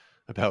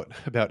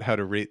about how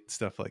to rate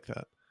stuff like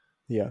that.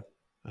 Yeah.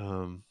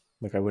 Um,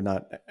 Like I would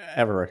not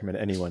ever recommend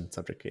anyone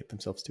subjugate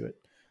themselves to it.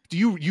 do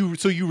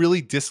you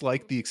really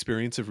dislike the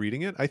experience of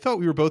reading it? I thought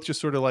we were both just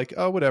sort of like,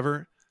 oh,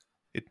 whatever.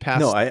 It No,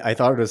 passed. I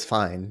thought it was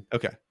fine.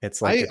 Okay.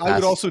 It's like it I would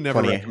passed also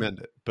never 20 recommend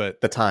it,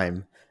 but the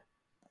time. I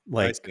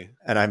Like, see.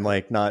 and I'm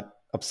like not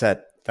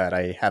upset that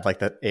I had like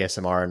the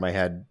ASMR in my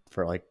head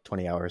for like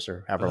 20 hours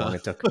or however long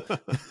it took. Uh-huh.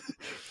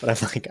 But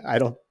I'm like,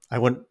 I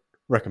wouldn't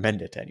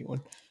recommend it to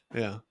anyone.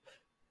 Yeah.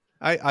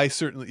 I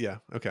certainly, yeah.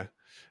 Okay.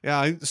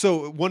 Yeah.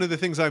 So one of the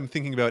things I'm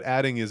thinking about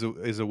adding is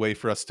a way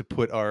for us to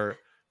put our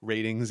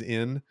ratings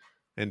in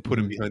and put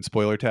them Mhm. behind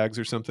spoiler tags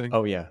or something,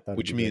 Oh yeah, that would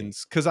which be great.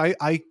 means, cause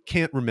I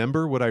can't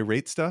remember what I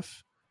rate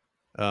stuff.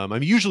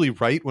 I'm usually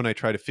right when I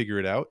try to figure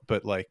it out,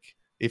 but like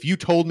if you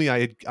told me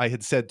I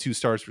had said 2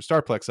 stars for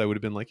Starplex, I would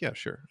have been like, yeah,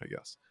 sure, I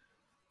guess.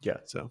 Yeah.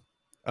 So,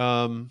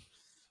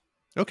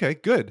 okay,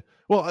 good.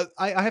 Well,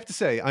 I have to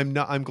say, I'm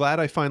glad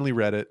I finally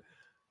read it.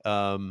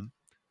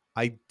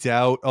 I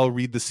doubt I'll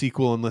read the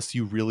sequel unless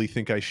you really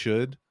think I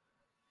should,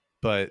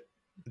 but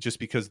just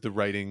because the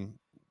writing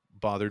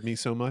bothered me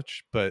so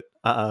much. But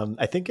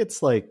I think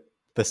it's like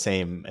the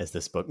same as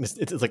this book.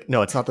 It's like,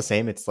 no, it's not the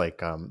same. It's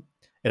like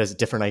it has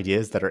different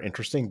ideas that are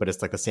interesting, but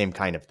it's like the same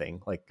kind of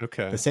thing. Like the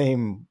okay.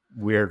 same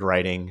weird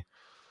writing,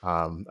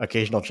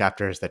 occasional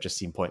chapters that just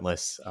seem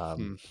pointless.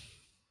 Hmm.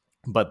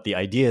 But the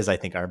ideas I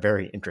think are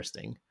very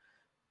interesting.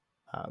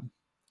 Um,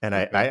 and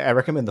Okay. I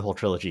recommend the whole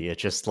trilogy.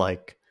 It's just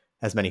like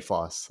has many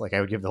flaws. Like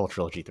I would give the whole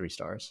trilogy 3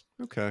 stars.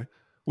 Okay.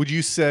 Would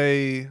you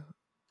say,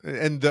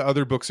 and the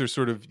other books are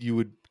sort of, you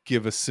would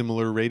give a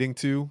similar rating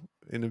to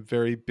in a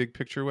very big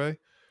picture way?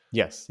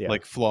 Yes, yeah,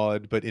 Like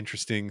flawed but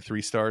interesting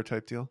 3-star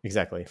type deal?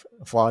 exactly.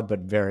 Flawed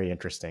but very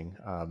interesting.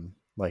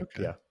 Like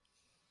Okay. yeah,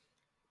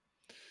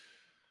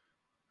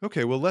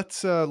 Okay, well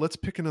let's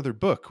pick another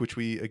book, which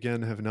we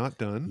again have not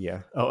done.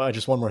 yeah. Oh,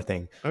 just one more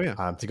thing. Oh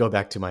yeah. To go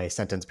back to my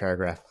sentence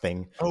paragraph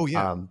thing. Oh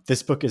yeah.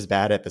 This book is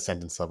bad at the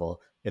sentence level.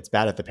 It's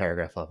bad at the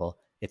paragraph level.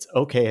 It's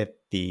okay at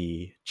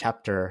the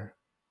chapter.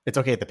 It's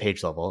okay at the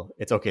page level.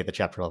 It's okay at the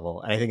chapter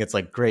level. And I think it's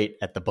like great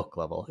at the book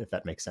level, if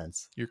that makes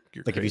sense. You're Like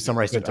if you crazy.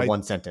 summarize it But into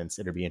one sentence,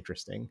 it'd be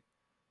interesting.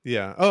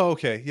 yeah. Oh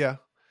okay. Yeah.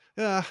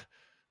 Yeah.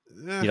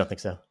 You don't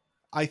think so?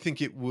 I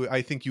think it would.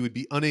 I think you would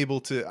be unable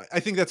to. I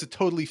think that's a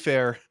totally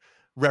fair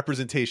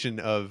representation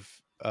of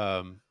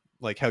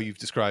like how you've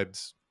described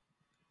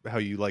how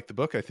you like the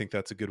book. I think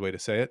that's a good way to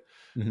say it.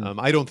 Mm-hmm.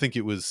 I don't think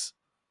it was.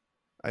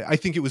 I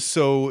think it was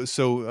so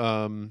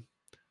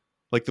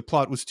like the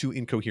plot was too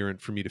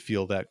incoherent for me to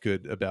feel that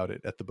good about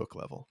it at the book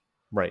level.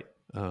 Right.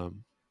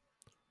 Um,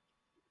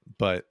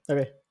 but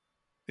Okay.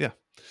 yeah,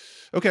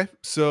 okay.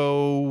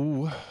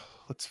 So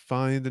let's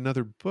find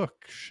another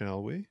book,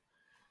 shall we?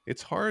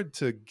 It's hard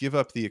to give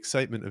up the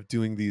excitement of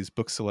doing these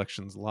book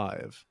selections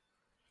live.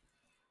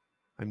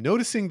 I'm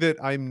noticing that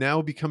I'm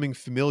now becoming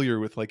familiar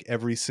with like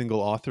every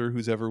single author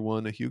who's ever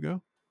won a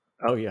Hugo,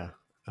 Oh yeah,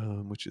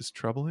 which is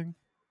troubling.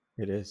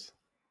 it is.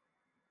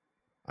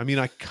 I mean,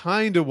 I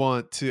kind of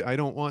want to. I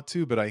don't want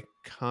to, but I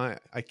can't.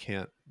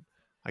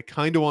 I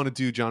kind of want to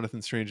do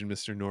Jonathan Strange and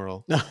Mr.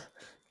 Norrell.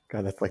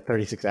 God, that's like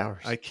 36 I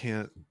hours.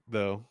 can't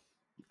though.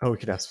 Oh, we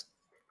could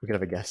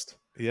have a guest.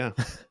 Yeah.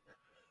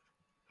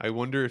 I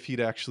wonder if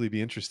he'd actually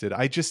be interested.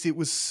 It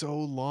was so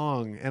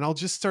long, and I'll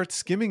just start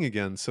skimming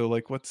again. So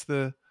like, what's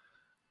the?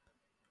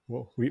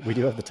 Well, we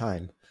do have the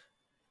time.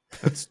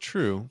 That's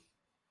true.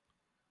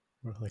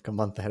 We're like a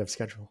month ahead of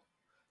schedule.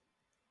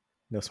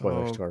 No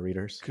spoilers Oh to our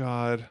readers.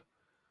 God.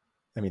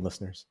 I mean,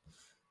 listeners.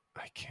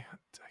 I can't.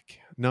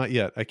 Not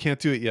yet. I can't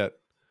do it yet.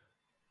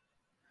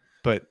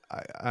 But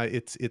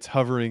it's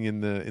hovering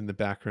in the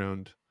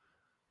background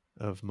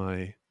of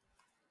my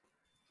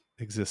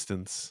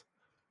existence.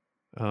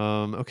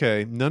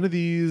 Okay, none of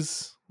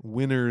these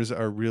winners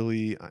are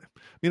really. I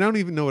mean, I don't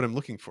even know what I'm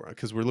looking for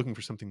because we're looking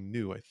for something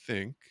new, I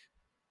think.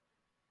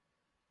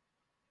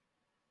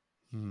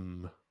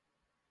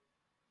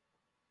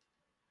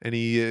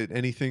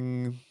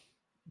 Anything?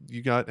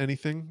 You got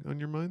anything on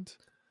your mind?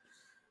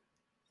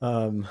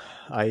 Um,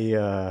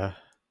 I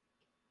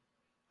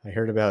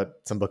heard about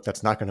some book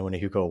that's not going to win a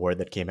Hugo Award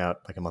that came out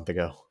like a month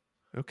ago.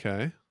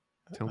 Okay,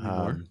 tell me more.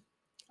 Um,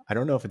 I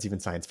don't know if it's even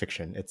science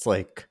fiction. It's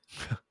like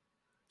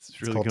It's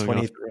it's really called going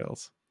off the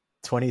rails.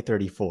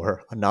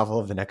 2034, a novel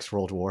of the next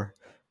World War.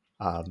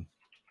 Um,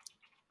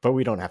 but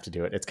we don't have to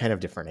do it. It's kind of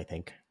different, I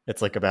think.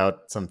 It's like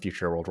about some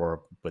future World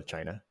War with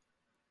China.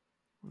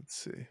 Let's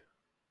see.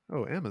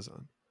 Oh,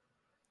 Amazon.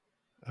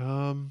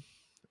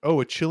 Oh,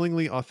 a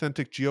chillingly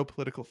authentic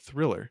geopolitical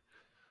thriller.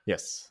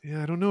 Yes.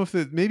 Yeah, I don't know if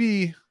it.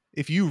 Maybe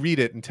if you read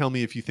it and tell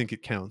me if you think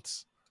it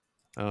counts.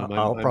 I'll I'm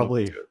open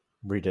probably to it.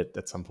 read it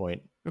at some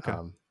point. Okay.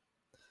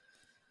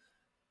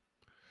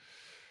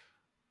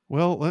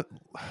 Well, let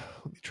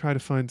me try to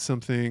find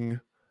something. Let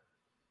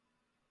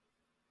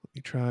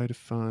me try to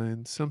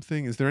find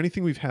something. Is there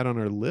anything we've had on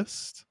our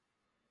list?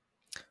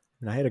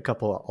 And I had a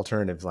couple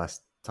alternatives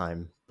last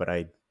time, but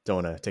I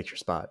don't want to take your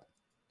spot.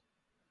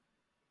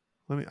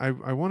 Let me.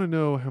 I want to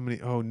know how many.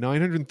 Oh,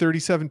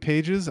 937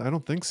 pages. I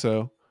don't think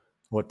so.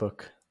 What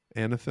book?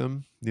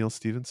 Anathem, Neil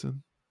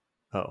Stevenson.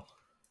 Oh,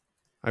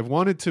 I've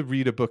wanted to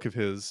read a book of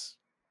his,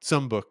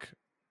 some book,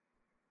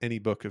 any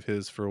book of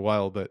his for a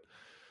while, but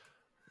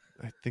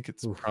I think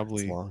it's it's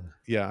probably, long.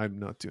 yeah, I'm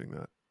not doing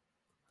that.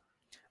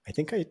 I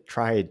think I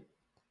tried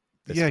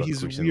this Yeah, book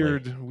he's a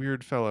recently.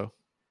 weird fellow,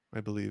 I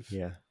believe,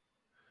 Yeah.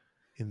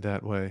 in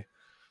that way.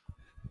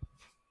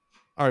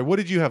 All right, what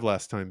did you have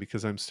last time?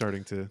 Because I'm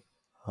starting to.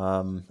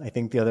 I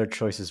think the other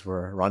choices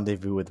were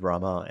Rendezvous with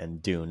Rama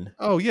and Dune.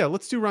 Oh yeah,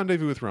 let's do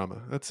Rendezvous with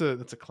Rama. That's a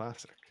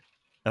classic.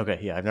 Okay,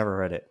 yeah, I've never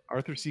read it.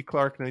 Arthur C.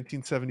 Clarke,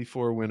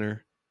 1974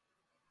 winner.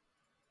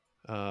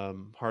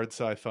 Hard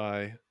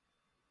sci-fi.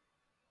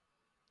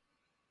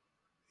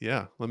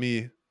 Yeah, let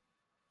me.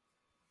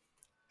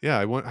 Yeah,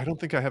 I don't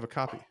think I have a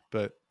copy,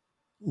 but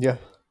Yeah.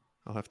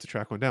 I'll have to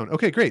track one down.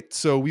 Okay, great.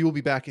 So we will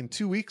be back in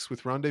 2 weeks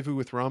with Rendezvous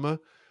with Rama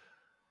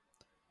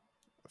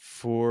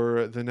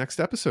for the next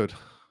episode.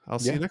 I'll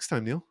see you next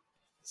time, Neal.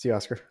 See you,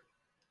 Oscar.